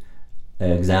great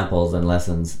examples and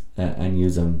lessons and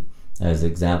use them as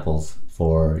examples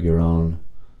for your own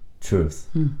truth.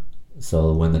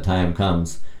 So when the time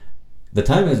comes, the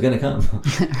time is going to come.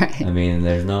 Right. I mean,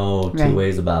 there's no two Right.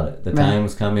 ways about it. The Right.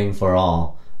 time's coming for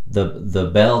all. The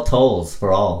bell tolls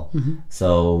for all.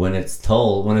 So when it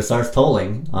starts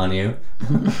tolling on you,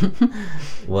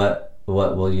 what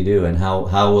will you do, and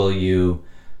how will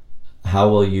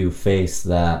you face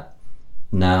that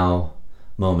now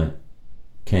moment?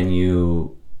 Can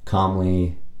you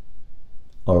calmly,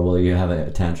 or will you have a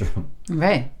tantrum?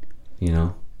 Right. You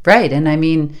know? Right. And I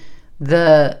mean,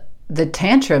 the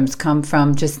tantrums come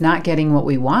from just not getting what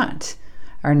we want,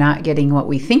 or not getting what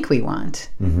we think we want.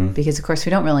 Because of course we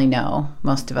don't really know.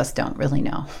 Most of us don't really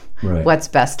know Right. what's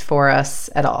best for us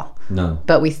at all. No.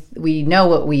 But we know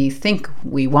what we think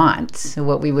we want, so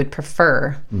what we would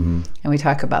prefer. And we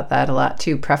talk about that a lot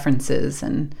too, preferences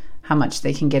and how much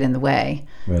they can get in the way.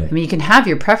 Right. I mean, you can have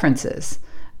your preferences,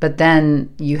 but then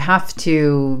you have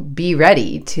to be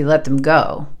ready to let them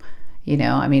go. You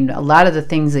know, I mean, a lot of the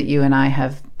things that you and I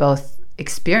have both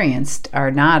experienced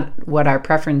are not what our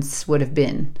preference would have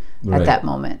been Right. at that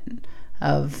moment.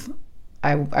 I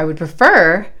would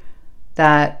prefer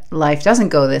that life doesn't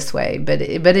go this way, but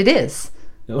it is.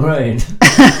 Right.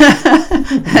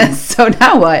 So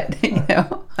now what? You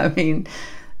know, I mean,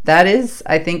 that is,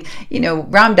 I think, you know,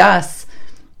 Ram Dass.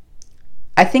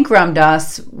 I think Ram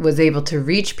Dass was able to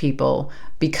reach people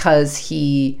because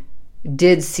he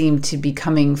did seem to be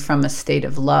coming from a state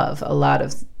of love a lot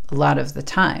of the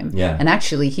time. Yeah. And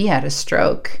actually, he had a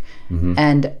stroke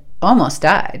and almost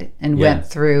died, and Yeah. went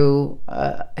through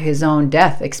his own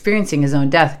death, experiencing his own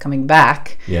death, coming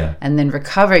back, Yeah. and then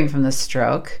recovering from the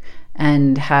stroke,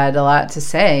 and had a lot to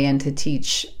say and to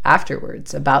teach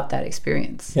afterwards about that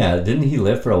experience. Yeah, didn't he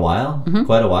live for a while?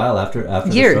 Quite a while after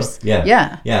Years. the stroke? Yeah.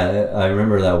 Yeah. Yeah, I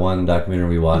remember that one documentary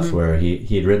we watched where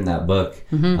he'd written that book,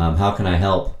 How Can I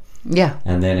Help? Yeah.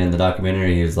 And then in the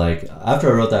documentary he was like, after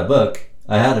I wrote that book,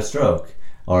 I had a stroke.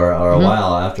 Or a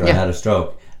while after I had a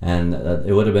stroke. And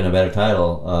it would have been a better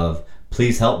title of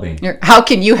Please Help Me. How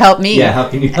can you help me? Yeah, how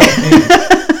can you help me?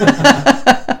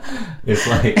 It's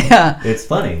like, it's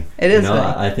funny. It is you know,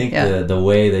 funny. I think Yeah. the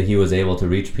way that he was able to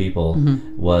reach people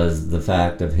was the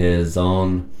fact of his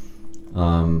own.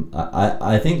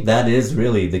 I think that is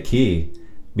really the key,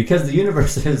 because the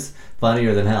universe is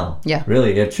funnier than hell. Yeah.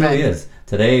 Really, it truly Right. is.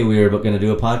 Today we were going to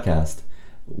do a podcast.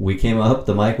 We came up,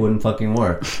 the mic wouldn't fucking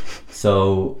work.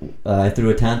 So I threw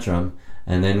a tantrum,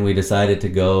 and then we decided to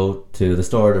go to the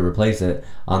store to replace it.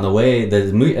 On the way,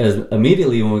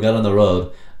 immediately when we got on the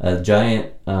road, a giant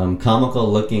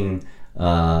comical-looking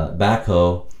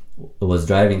backhoe was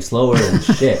driving slower than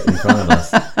shit in front of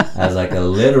us as like a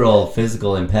literal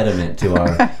physical impediment to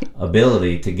our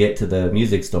ability to get to the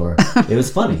music store. It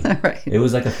was funny. Right. It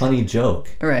was like a funny joke.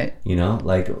 Right. You know,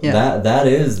 like Yeah. that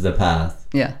is the path.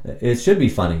 Yeah. It should be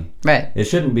funny. Right. It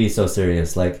shouldn't be so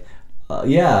serious. Like,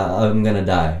 yeah, I'm gonna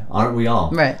die. Aren't we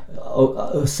all? Right.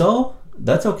 So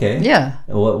that's okay. Yeah.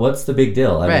 What's the big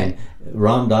deal? I Right. mean,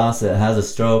 Ram Dass has a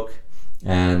stroke,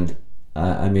 and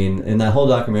I mean, in that whole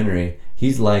documentary,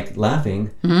 he's like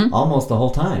laughing almost the whole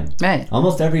time. Right.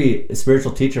 Almost every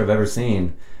spiritual teacher I've ever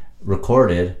seen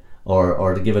recorded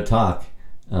or to give a talk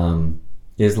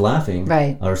is laughing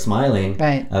Right. or smiling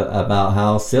Right. about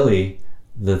how silly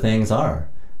the things are.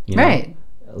 You know? Right.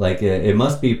 Like it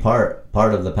must be part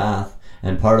of the path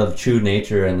and part of true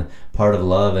nature and part of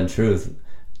love and truth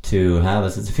to have a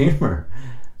sense of humor.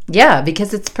 Yeah,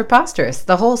 because it's preposterous.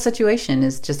 The whole situation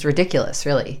is just ridiculous,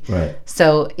 really. Right.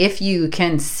 So if you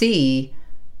can see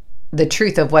the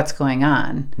truth of what's going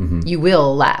on, you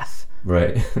will laugh.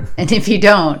 Right. And if you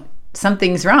don't,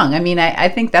 something's wrong. I mean, I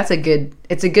think that's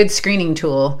it's a good screening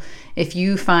tool. If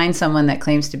you find someone that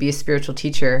claims to be a spiritual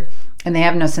teacher and they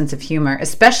have no sense of humor,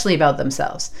 especially about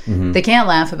themselves, they can't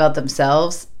laugh about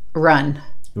themselves, run.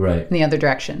 Right. in the other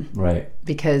direction. Right.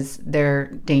 Because they're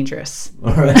dangerous.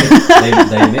 Right.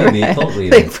 They may be a cult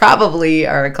leader. They probably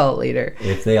are a cult leader.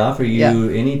 If they offer you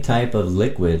any type of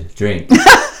liquid drink,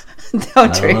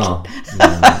 Don't drink. I don't know.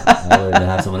 I would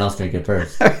have someone else drink it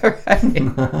first.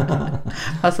 Right.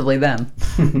 Possibly them.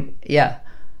 Yeah.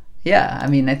 Yeah. I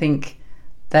mean, I think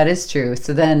that is true.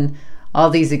 So then all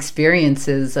these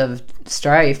experiences of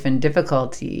strife and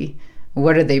difficulty,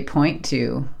 what do they point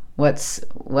to?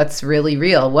 What's really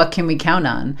real? What can we count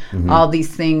on? All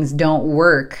these things don't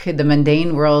work. The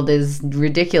mundane world is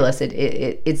ridiculous.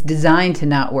 It's designed to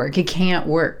not work. It can't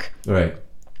work. Right.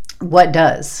 What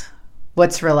does?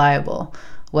 What's reliable?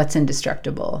 What's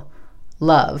indestructible?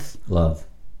 Love.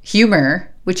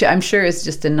 Humor, which I'm sure is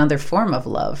just another form of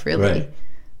love, really. Right.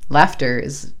 Laughter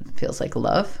feels like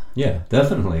love. Yeah,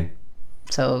 definitely.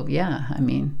 So yeah, I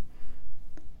mean,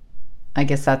 I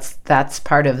guess that's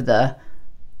part of the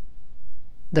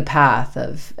path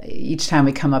of each time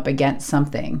we come up against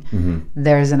something,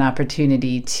 there's an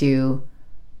opportunity to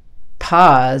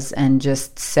pause and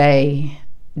just say,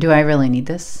 do I really need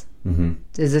this?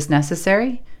 Is this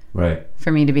necessary? Right.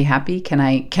 For me to be happy? Can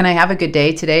I have a good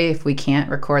day today if we can't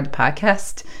record the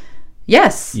podcast?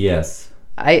 Yes. Yes.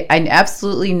 I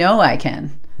absolutely know I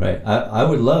can. Right. I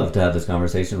would love to have this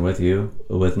conversation with you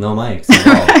with no mics at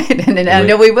all. Right. And I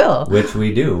know we will. Which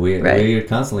we do. We are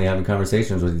constantly having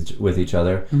conversations with each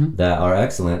other that are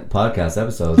excellent podcast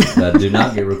episodes that do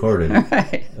not get recorded.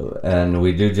 Right. And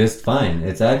we do just fine.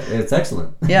 It's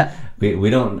excellent. Yeah.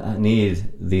 We don't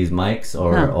need these mics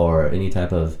or any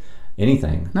type of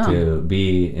anything to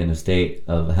be in a state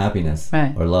of happiness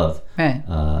or love. Right.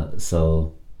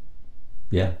 So,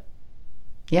 yeah.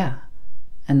 Yeah.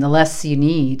 And the less you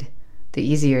need, the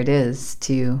easier it is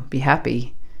to be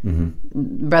happy.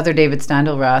 Brother David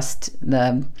Steindl-Rast,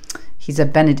 he's a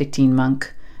Benedictine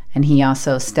monk, and he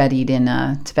also studied in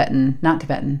a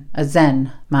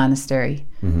Zen monastery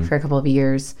for a couple of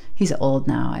years. He's old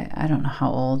now. I don't know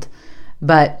how old.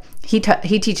 But he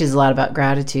teaches a lot about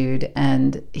gratitude,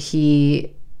 and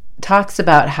he talks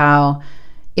about how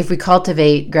if we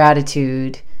cultivate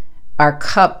gratitude, our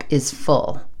cup is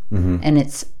full, and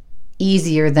it's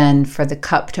easier then for the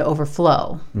cup to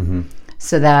overflow.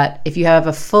 So that if you have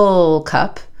a full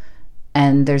cup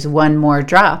and there's one more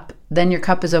drop, then your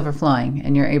cup is overflowing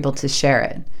and you're able to share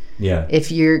it. Yeah.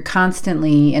 If you're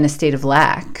constantly in a state of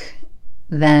lack,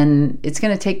 then it's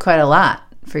going to take quite a lot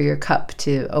for your cup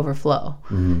to overflow,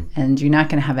 and you're not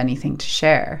going to have anything to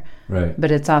share. Right. But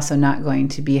it's also not going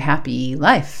to be a happy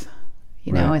life.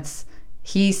 You know,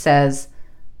 he says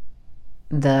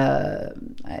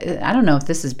I don't know if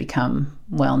this has become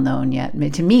well known yet.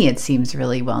 To me, it seems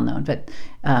really well known, but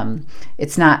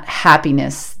it's not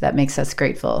happiness that makes us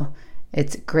grateful.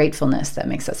 It's gratefulness that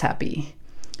makes us happy.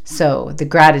 So the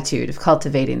gratitude of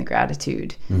cultivating the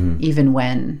gratitude, even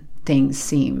when things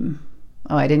seem,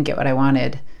 I didn't get what I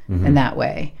wanted in that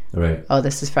way. Right. Oh,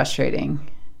 this is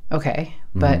frustrating. Okay,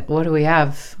 but what do we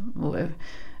have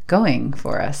going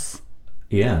for us?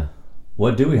 Yeah.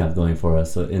 What do we have going for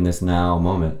us in this now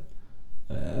moment?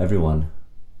 Everyone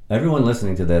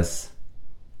listening to this,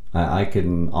 I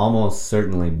can almost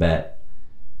certainly bet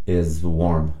is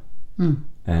warm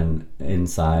and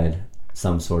inside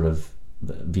some sort of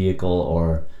vehicle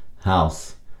or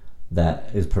house that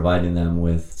is providing them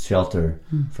with shelter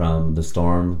from the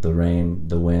storm, the rain,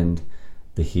 the wind,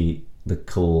 the heat, the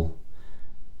cool.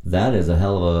 That is a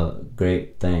hell of a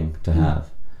great thing to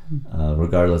have.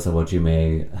 Regardless of what you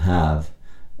may have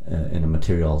in a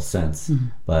material sense.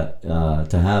 But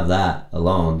to have that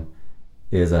alone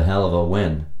is a hell of a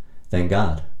win. Thank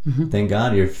God. Thank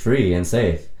God you're free and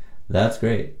safe. That's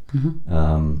great.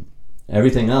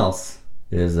 Everything else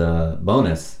is a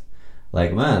bonus.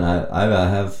 Like, man, I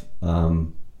have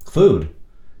food.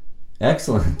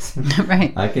 Excellent.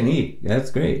 Right. I can eat.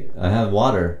 That's great. I have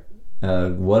water.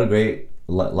 What a great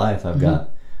life I've got.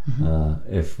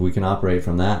 If we can operate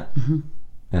from that,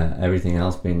 everything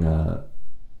else being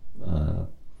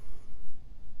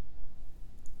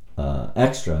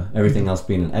extra, everything else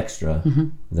being an extra,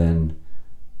 then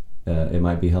it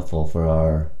might be helpful for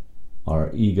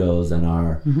our egos and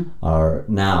our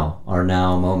now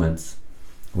moments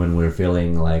when we're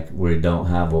feeling like we don't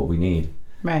have what we need.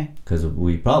 Right. Because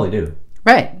we probably do.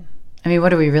 Right. I mean, what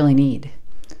do we really need?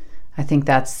 I think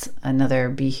that's another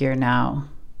be here now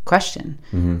question,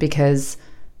 because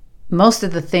most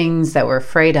of the things that we're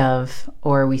afraid of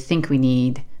or we think we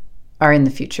need are in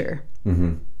the future,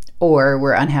 or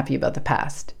we're unhappy about the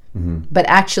past. But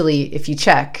actually, if you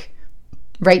check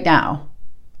right now,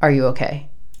 are you okay?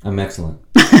 I'm excellent.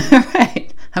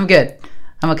 Right. I'm good.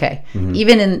 I'm okay.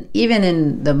 Even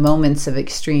in the moments of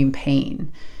extreme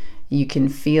pain, you can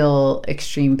feel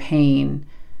extreme pain,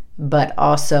 but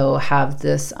also have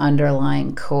this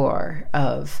underlying core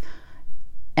of,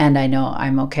 and I know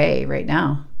I'm okay right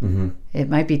now. It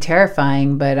might be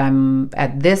terrifying, but I'm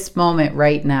at this moment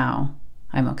right now,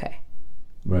 I'm okay.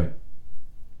 Right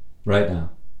now,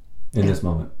 in this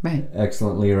moment, right,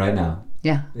 excellently right now.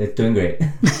 Yeah, it's doing great.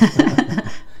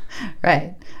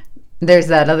 Right. There's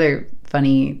that other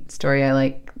funny story I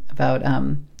like about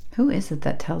who is it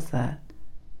that tells that?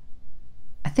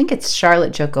 I think it's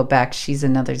Charlotte Joko Beck. She's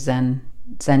another Zen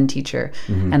teacher,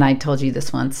 and I told you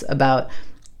this once about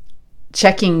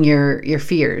checking your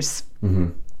fears.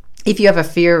 If you have a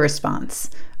fear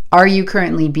response, are you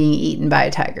currently being eaten by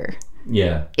a tiger?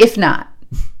 Yeah. If not,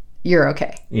 you're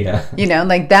okay. Yeah.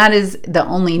 Like that is the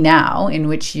only now in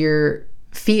which your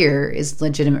fear is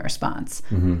legitimate response,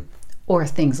 or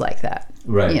things like that.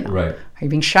 Right. Right. Are you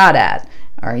being shot at?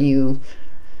 Are you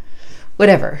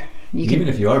whatever? Even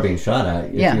if you are being shot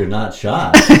at, if you're not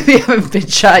shot, if you haven't been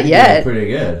shot yet, pretty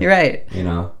good. You're right.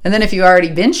 And then if you've already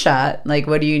been shot, like,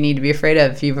 what do you need to be afraid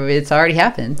of? It's already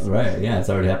happened. Right. Yeah, it's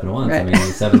already happened once. Right. I mean,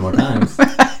 7 more times.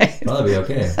 Probably be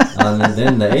okay. And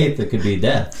then the 8th, it could be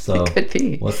death. So it could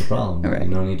be. What's the problem? Right.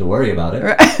 You don't need to worry about it.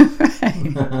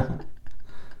 Right.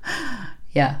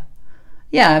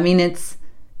 Yeah. I mean, it's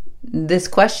this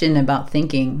question about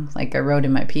thinking, like I wrote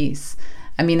in my piece.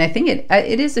 I mean, I think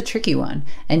it is a tricky one.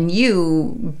 And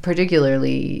you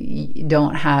particularly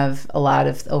don't have a lot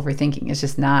of overthinking. It's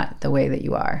just not the way that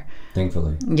you are.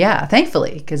 Thankfully. Yeah,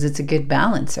 thankfully, because it's a good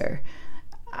balancer.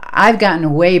 I've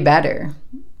gotten way better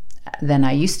than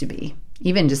I used to be.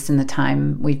 Even just in the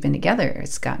time we've been together,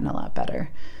 it's gotten a lot better.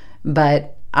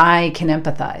 But I can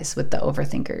empathize with the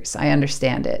overthinkers. I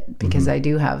understand it because I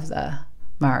do have the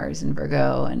Mars and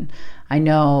Virgo, and I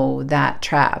know that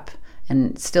trap.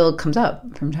 And it still comes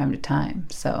up from time to time.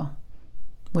 So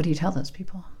what do you tell those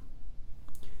people?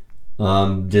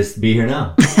 Just be here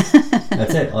now.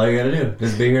 That's it. All you got to do.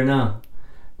 Just be here now.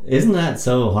 Isn't that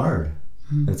so hard?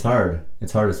 It's hard.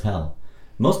 It's hard as hell.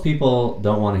 Most people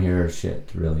don't want to hear shit,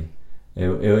 really.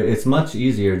 It's much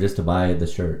easier just to buy the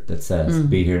shirt that says,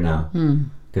 be here now.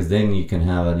 Because then you can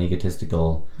have an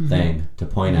egotistical thing to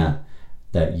point at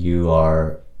that you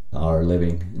are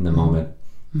living in the moment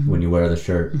when you wear the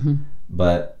shirt.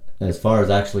 But as far as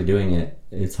actually doing it,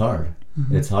 it's hard.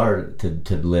 It's hard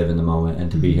to live in the moment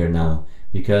and to be here now,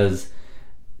 because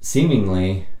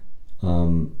seemingly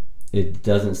it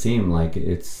doesn't seem like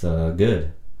it's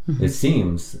good. It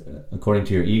seems, according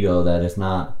to your ego, that it's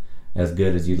not as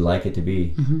good as you'd like it to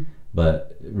be.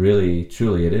 But really,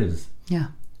 truly, it is. Yeah.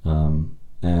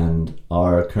 And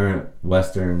our current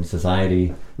Western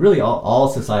society, really all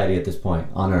society at this point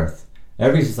on Earth,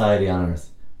 every society on Earth,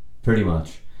 pretty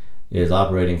much, is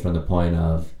operating from the point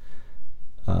of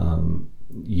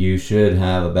you should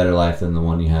have a better life than the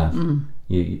one you have.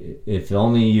 If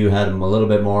only you had a little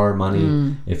bit more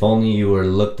money, if only you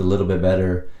looked a little bit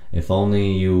better, if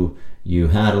only you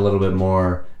had a little bit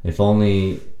more, if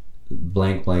only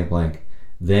blank, blank, blank,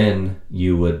 then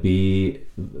you would be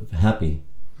happy.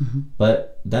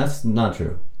 But that's not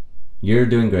true. You're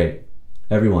doing great.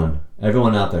 Everyone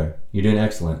out there, you're doing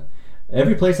excellent.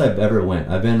 Every place I've ever went,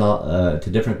 I've been to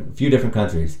few different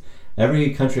countries.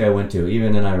 Every country I went to,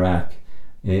 even in Iraq,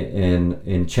 in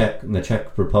the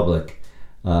Czech Republic,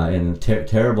 in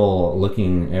terrible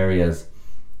looking areas.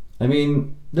 I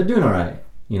mean, they're doing all right.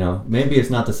 Maybe it's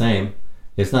not the same.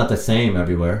 It's not the same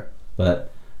everywhere.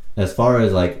 But as far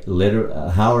as like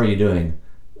how are you doing?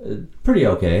 Pretty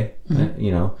okay.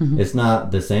 It's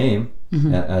not the same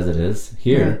as it is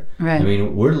here. Right. I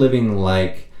mean, we're living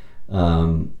like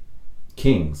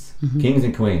kings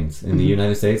and queens in the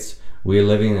United States. We're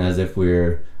living as if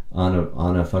we're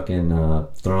on a fucking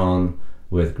throne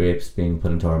with grapes being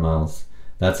put into our mouths.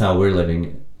 That's how we're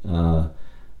living.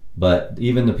 But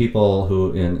even the people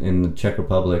who in the Czech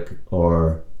Republic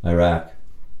or Iraq,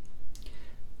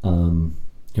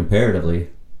 comparatively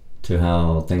to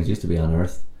how things used to be on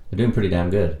Earth, they're doing pretty damn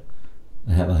good.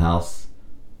 They have a house,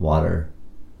 water,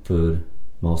 food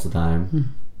most of the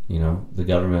time. The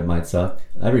government might suck.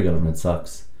 Every government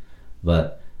sucks.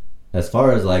 But as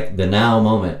far as like the now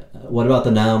moment, what about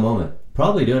the now moment?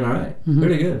 Probably doing all right.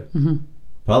 Pretty good.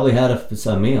 Probably had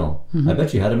a meal. I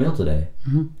bet you had a meal today.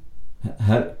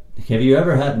 Have you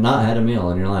ever not had a meal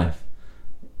in your life?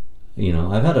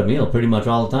 I've had a meal pretty much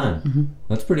all the time.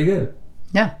 That's pretty good.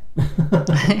 Yeah.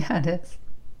 Yeah, it is.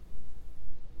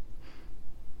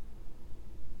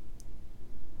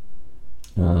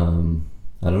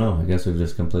 I don't know. I guess we've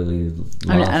just completely lost.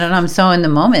 I don't know. I'm so in the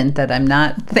moment that I'm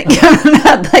not thinking. I'm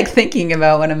not like thinking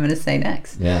about what I'm going to say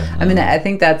next. Yeah. I mean, I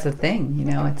think that's the thing. You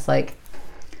know, it's like,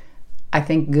 I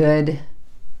think good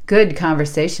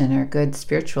conversation, or good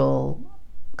spiritual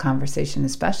conversation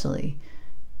especially,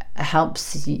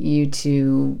 helps you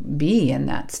to be in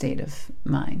that state of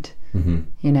mind. Mm-hmm.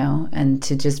 You know, and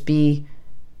to just be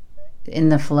in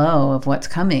the flow of what's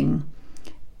coming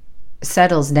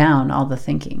settles down all the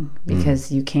thinking,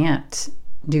 because you can't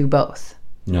do both.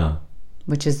 No.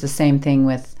 Which is the same thing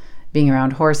with being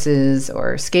around horses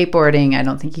or skateboarding. I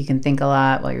don't think you can think a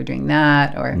lot while you're doing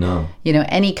that, or No. you know,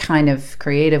 any kind of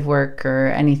creative work or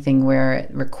anything where it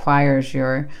requires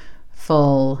your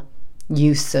full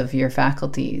use of your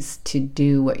faculties to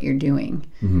do what you're doing.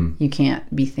 Mm-hmm. You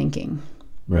can't be thinking.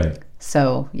 Right.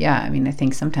 So yeah, I mean, I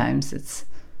think sometimes it's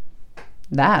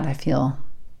that I feel,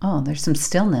 oh, there's some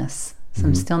stillness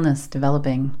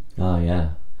developing. Oh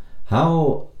yeah.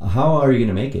 How are you going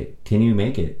to make it? Can you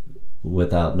make it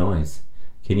without noise?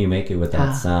 Can you make it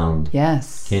without sound?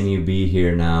 Yes. Can you be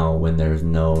here now when there's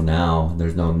no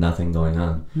nothing going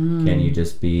on? Can you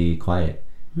just be quiet?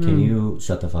 Can you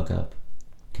shut the fuck up?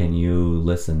 Can you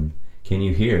listen? Can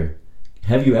you hear?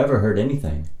 Have you ever heard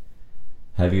anything?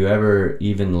 Have you ever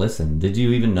even listened? Did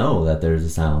you even know that there's a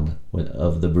sound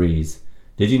of the breeze?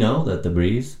 Did you know that the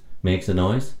breeze makes a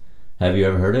noise? Have you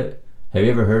ever heard it? Have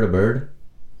you ever heard a bird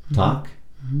talk?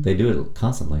 Mm-hmm. They do it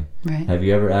constantly. Right. Have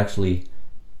you ever actually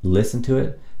listened to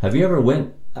it? Have you ever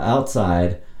went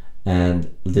outside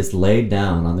and just laid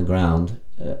down on the ground,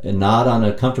 and not on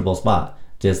a comfortable spot,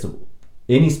 just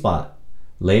any spot,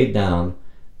 laid down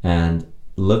and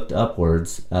looked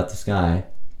upwards at the sky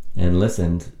and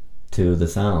listened to the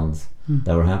sounds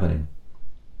that were happening?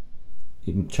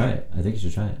 You can try it. I think you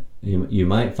should try it. You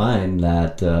might find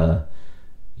that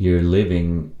you're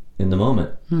living in the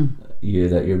moment.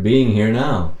 That you're being here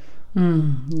now.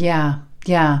 Yeah.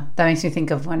 That makes me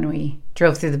think of when we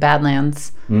drove through the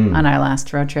Badlands on our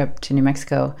last road trip to New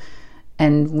Mexico.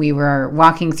 And we were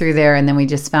walking through there, and then we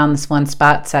just found this one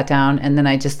spot, sat down, and then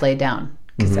I just laid down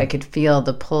because I could feel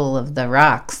the pull of the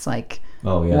rocks, like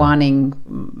wanting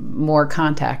more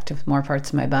contact with more parts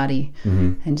of my body,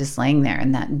 and just laying there,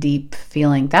 and that deep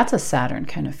feeling. That's a Saturn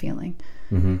kind of feeling.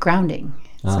 Grounding.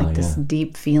 It's this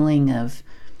deep feeling of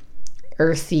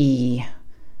earthy.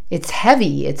 It's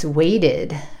heavy, it's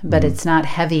weighted, but it's not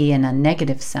heavy in a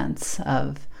negative sense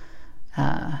of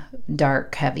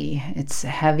dark heavy. It's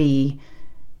heavy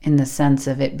in the sense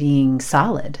of it being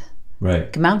solid. Right.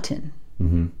 Like a mountain.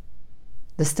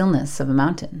 The stillness of a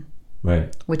mountain.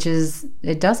 Right. Which is,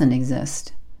 it doesn't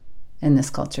exist in this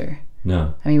culture.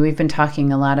 No. I mean, we've been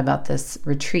talking a lot about this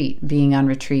retreat, being on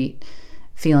retreat,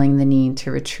 feeling the need to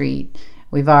retreat.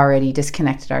 We've already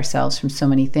disconnected ourselves from so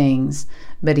many things,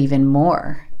 but even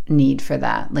more need for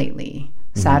that lately.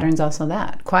 Saturn's also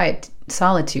that. Quiet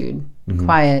solitude,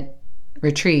 quiet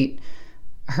retreat,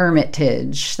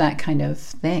 hermitage, that kind of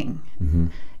thing.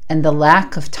 And the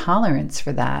lack of tolerance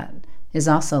for that is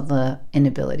also the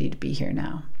inability to be here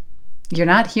now. You're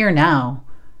not here now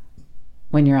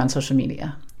when you're on social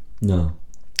media. No.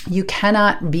 You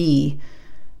cannot be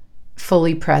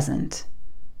fully present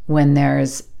when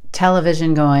there's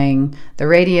television going, the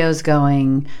radio's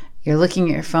going, you're looking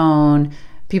at your phone,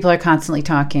 people are constantly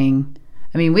talking.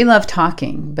 I mean, we love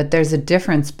talking, but there's a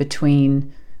difference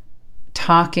between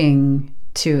talking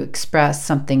to express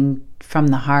something from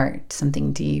the heart,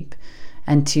 something deep,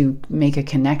 and to make a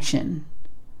connection,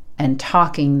 and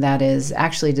talking that is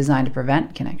actually designed to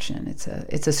prevent connection.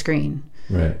 It's a screen.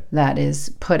 Right. That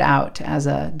is put out as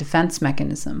a defense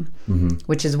mechanism,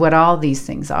 which is what all these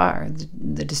things are.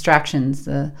 The distractions,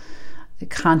 the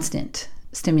constant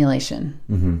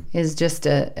stimulation is just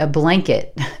a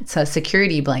blanket. It's a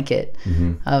security blanket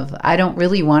of, I don't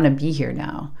really want to be here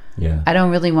now. Yeah. I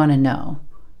don't really want to know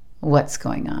what's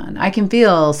going on. I can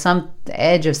feel the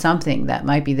edge of something that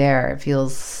might be there. It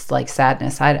feels like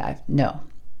sadness. No.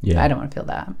 Yeah. I don't want to feel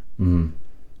that.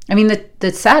 I mean,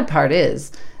 the sad part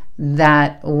is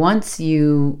that once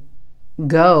you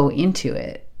go into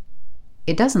it,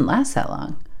 it doesn't last that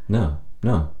long. No.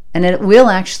 And it will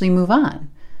actually move on.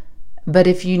 But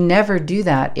if you never do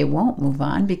that, it won't move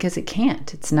on because it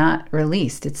can't. It's not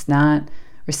released. It's not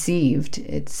received.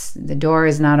 The door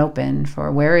is not open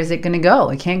for where is it going to go?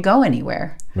 It can't go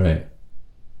anywhere. Right.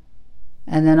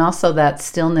 And then also that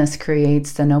stillness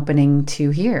creates an opening to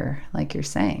hear, like you're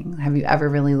saying. Have you ever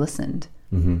really listened?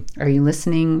 Are you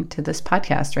listening to this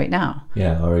podcast right now?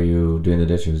 Yeah. Are you doing the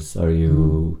dishes? Are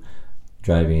you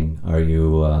driving? Are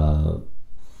you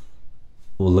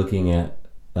looking at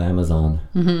Amazon?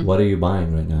 What are you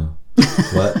buying right now?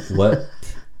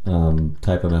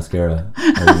 type of mascara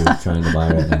are you trying to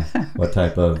buy right now? What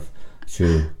type of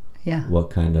shoe? Yeah. What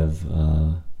kind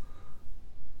of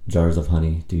jars of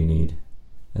honey do you need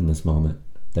in this moment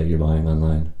that you're buying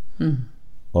online?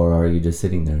 Or are you just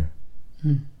sitting there?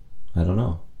 I don't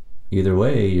know. Either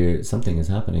way, something is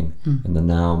happening in the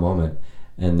now moment,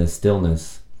 and the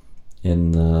stillness,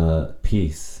 in the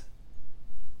peace.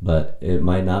 But it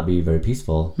might not be very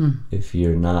peaceful if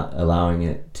you're not allowing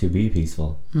it to be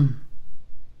peaceful.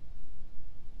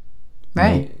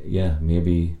 Right.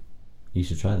 Maybe you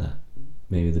should try that.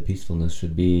 Maybe the peacefulness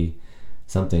should be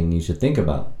something you should think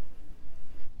about.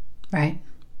 Right.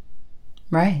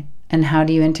 And how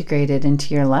do you integrate it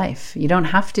into your life? You don't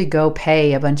have to go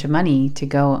pay a bunch of money to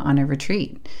go on a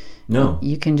retreat. No.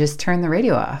 You can just turn the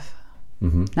radio off.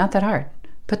 Not that hard.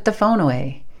 Put the phone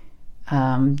away.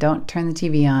 Don't turn the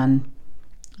TV on.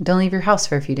 Don't leave your house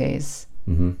for a few days.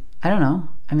 I don't know.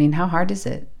 I mean, how hard is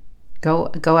it?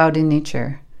 Go out in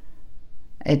nature.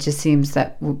 It just seems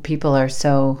that people are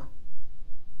so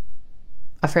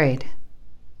afraid.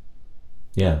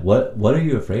 Yeah. What are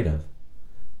you afraid of?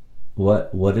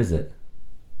 What is it?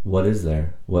 What is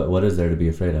there? What is there to be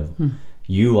afraid of?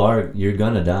 You're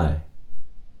gonna die.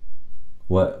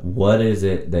 What is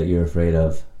it that you're afraid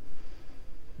of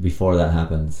before that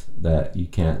happens, that you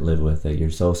can't live with, that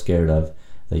you're so scared of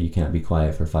that you can't be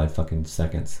quiet for 5 fucking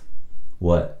seconds?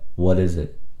 What is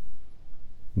it?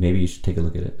 Maybe you should take a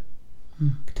look at it.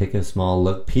 Take a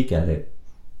small peek at it,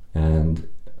 and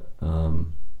it's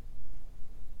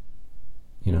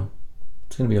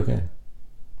gonna be okay.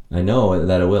 I know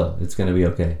that it will. It's gonna be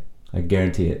okay. I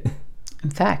guarantee it. In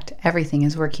fact, everything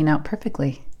is working out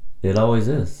perfectly. It always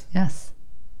is. Yes.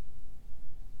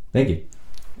 Thank you.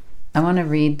 I want to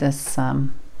read this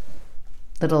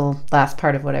little last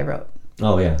part of what I wrote.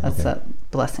 Oh, yeah. That's a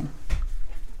blessing.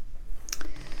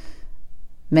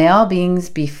 May all beings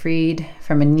be freed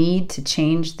from a need to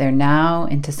change their now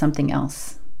into something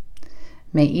else.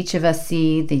 May each of us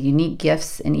see the unique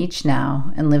gifts in each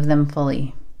now and live them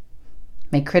fully.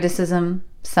 May criticism,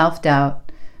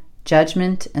 self-doubt,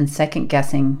 judgment, and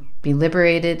second-guessing be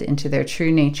liberated into their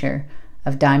true nature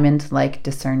of diamond-like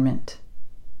discernment.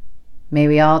 May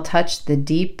we all touch the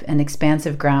deep and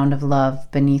expansive ground of love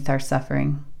beneath our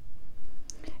suffering.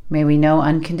 May we know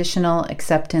unconditional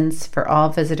acceptance for all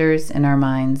visitors in our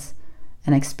minds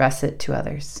and express it to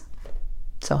others.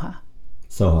 Soha.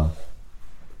 Soha.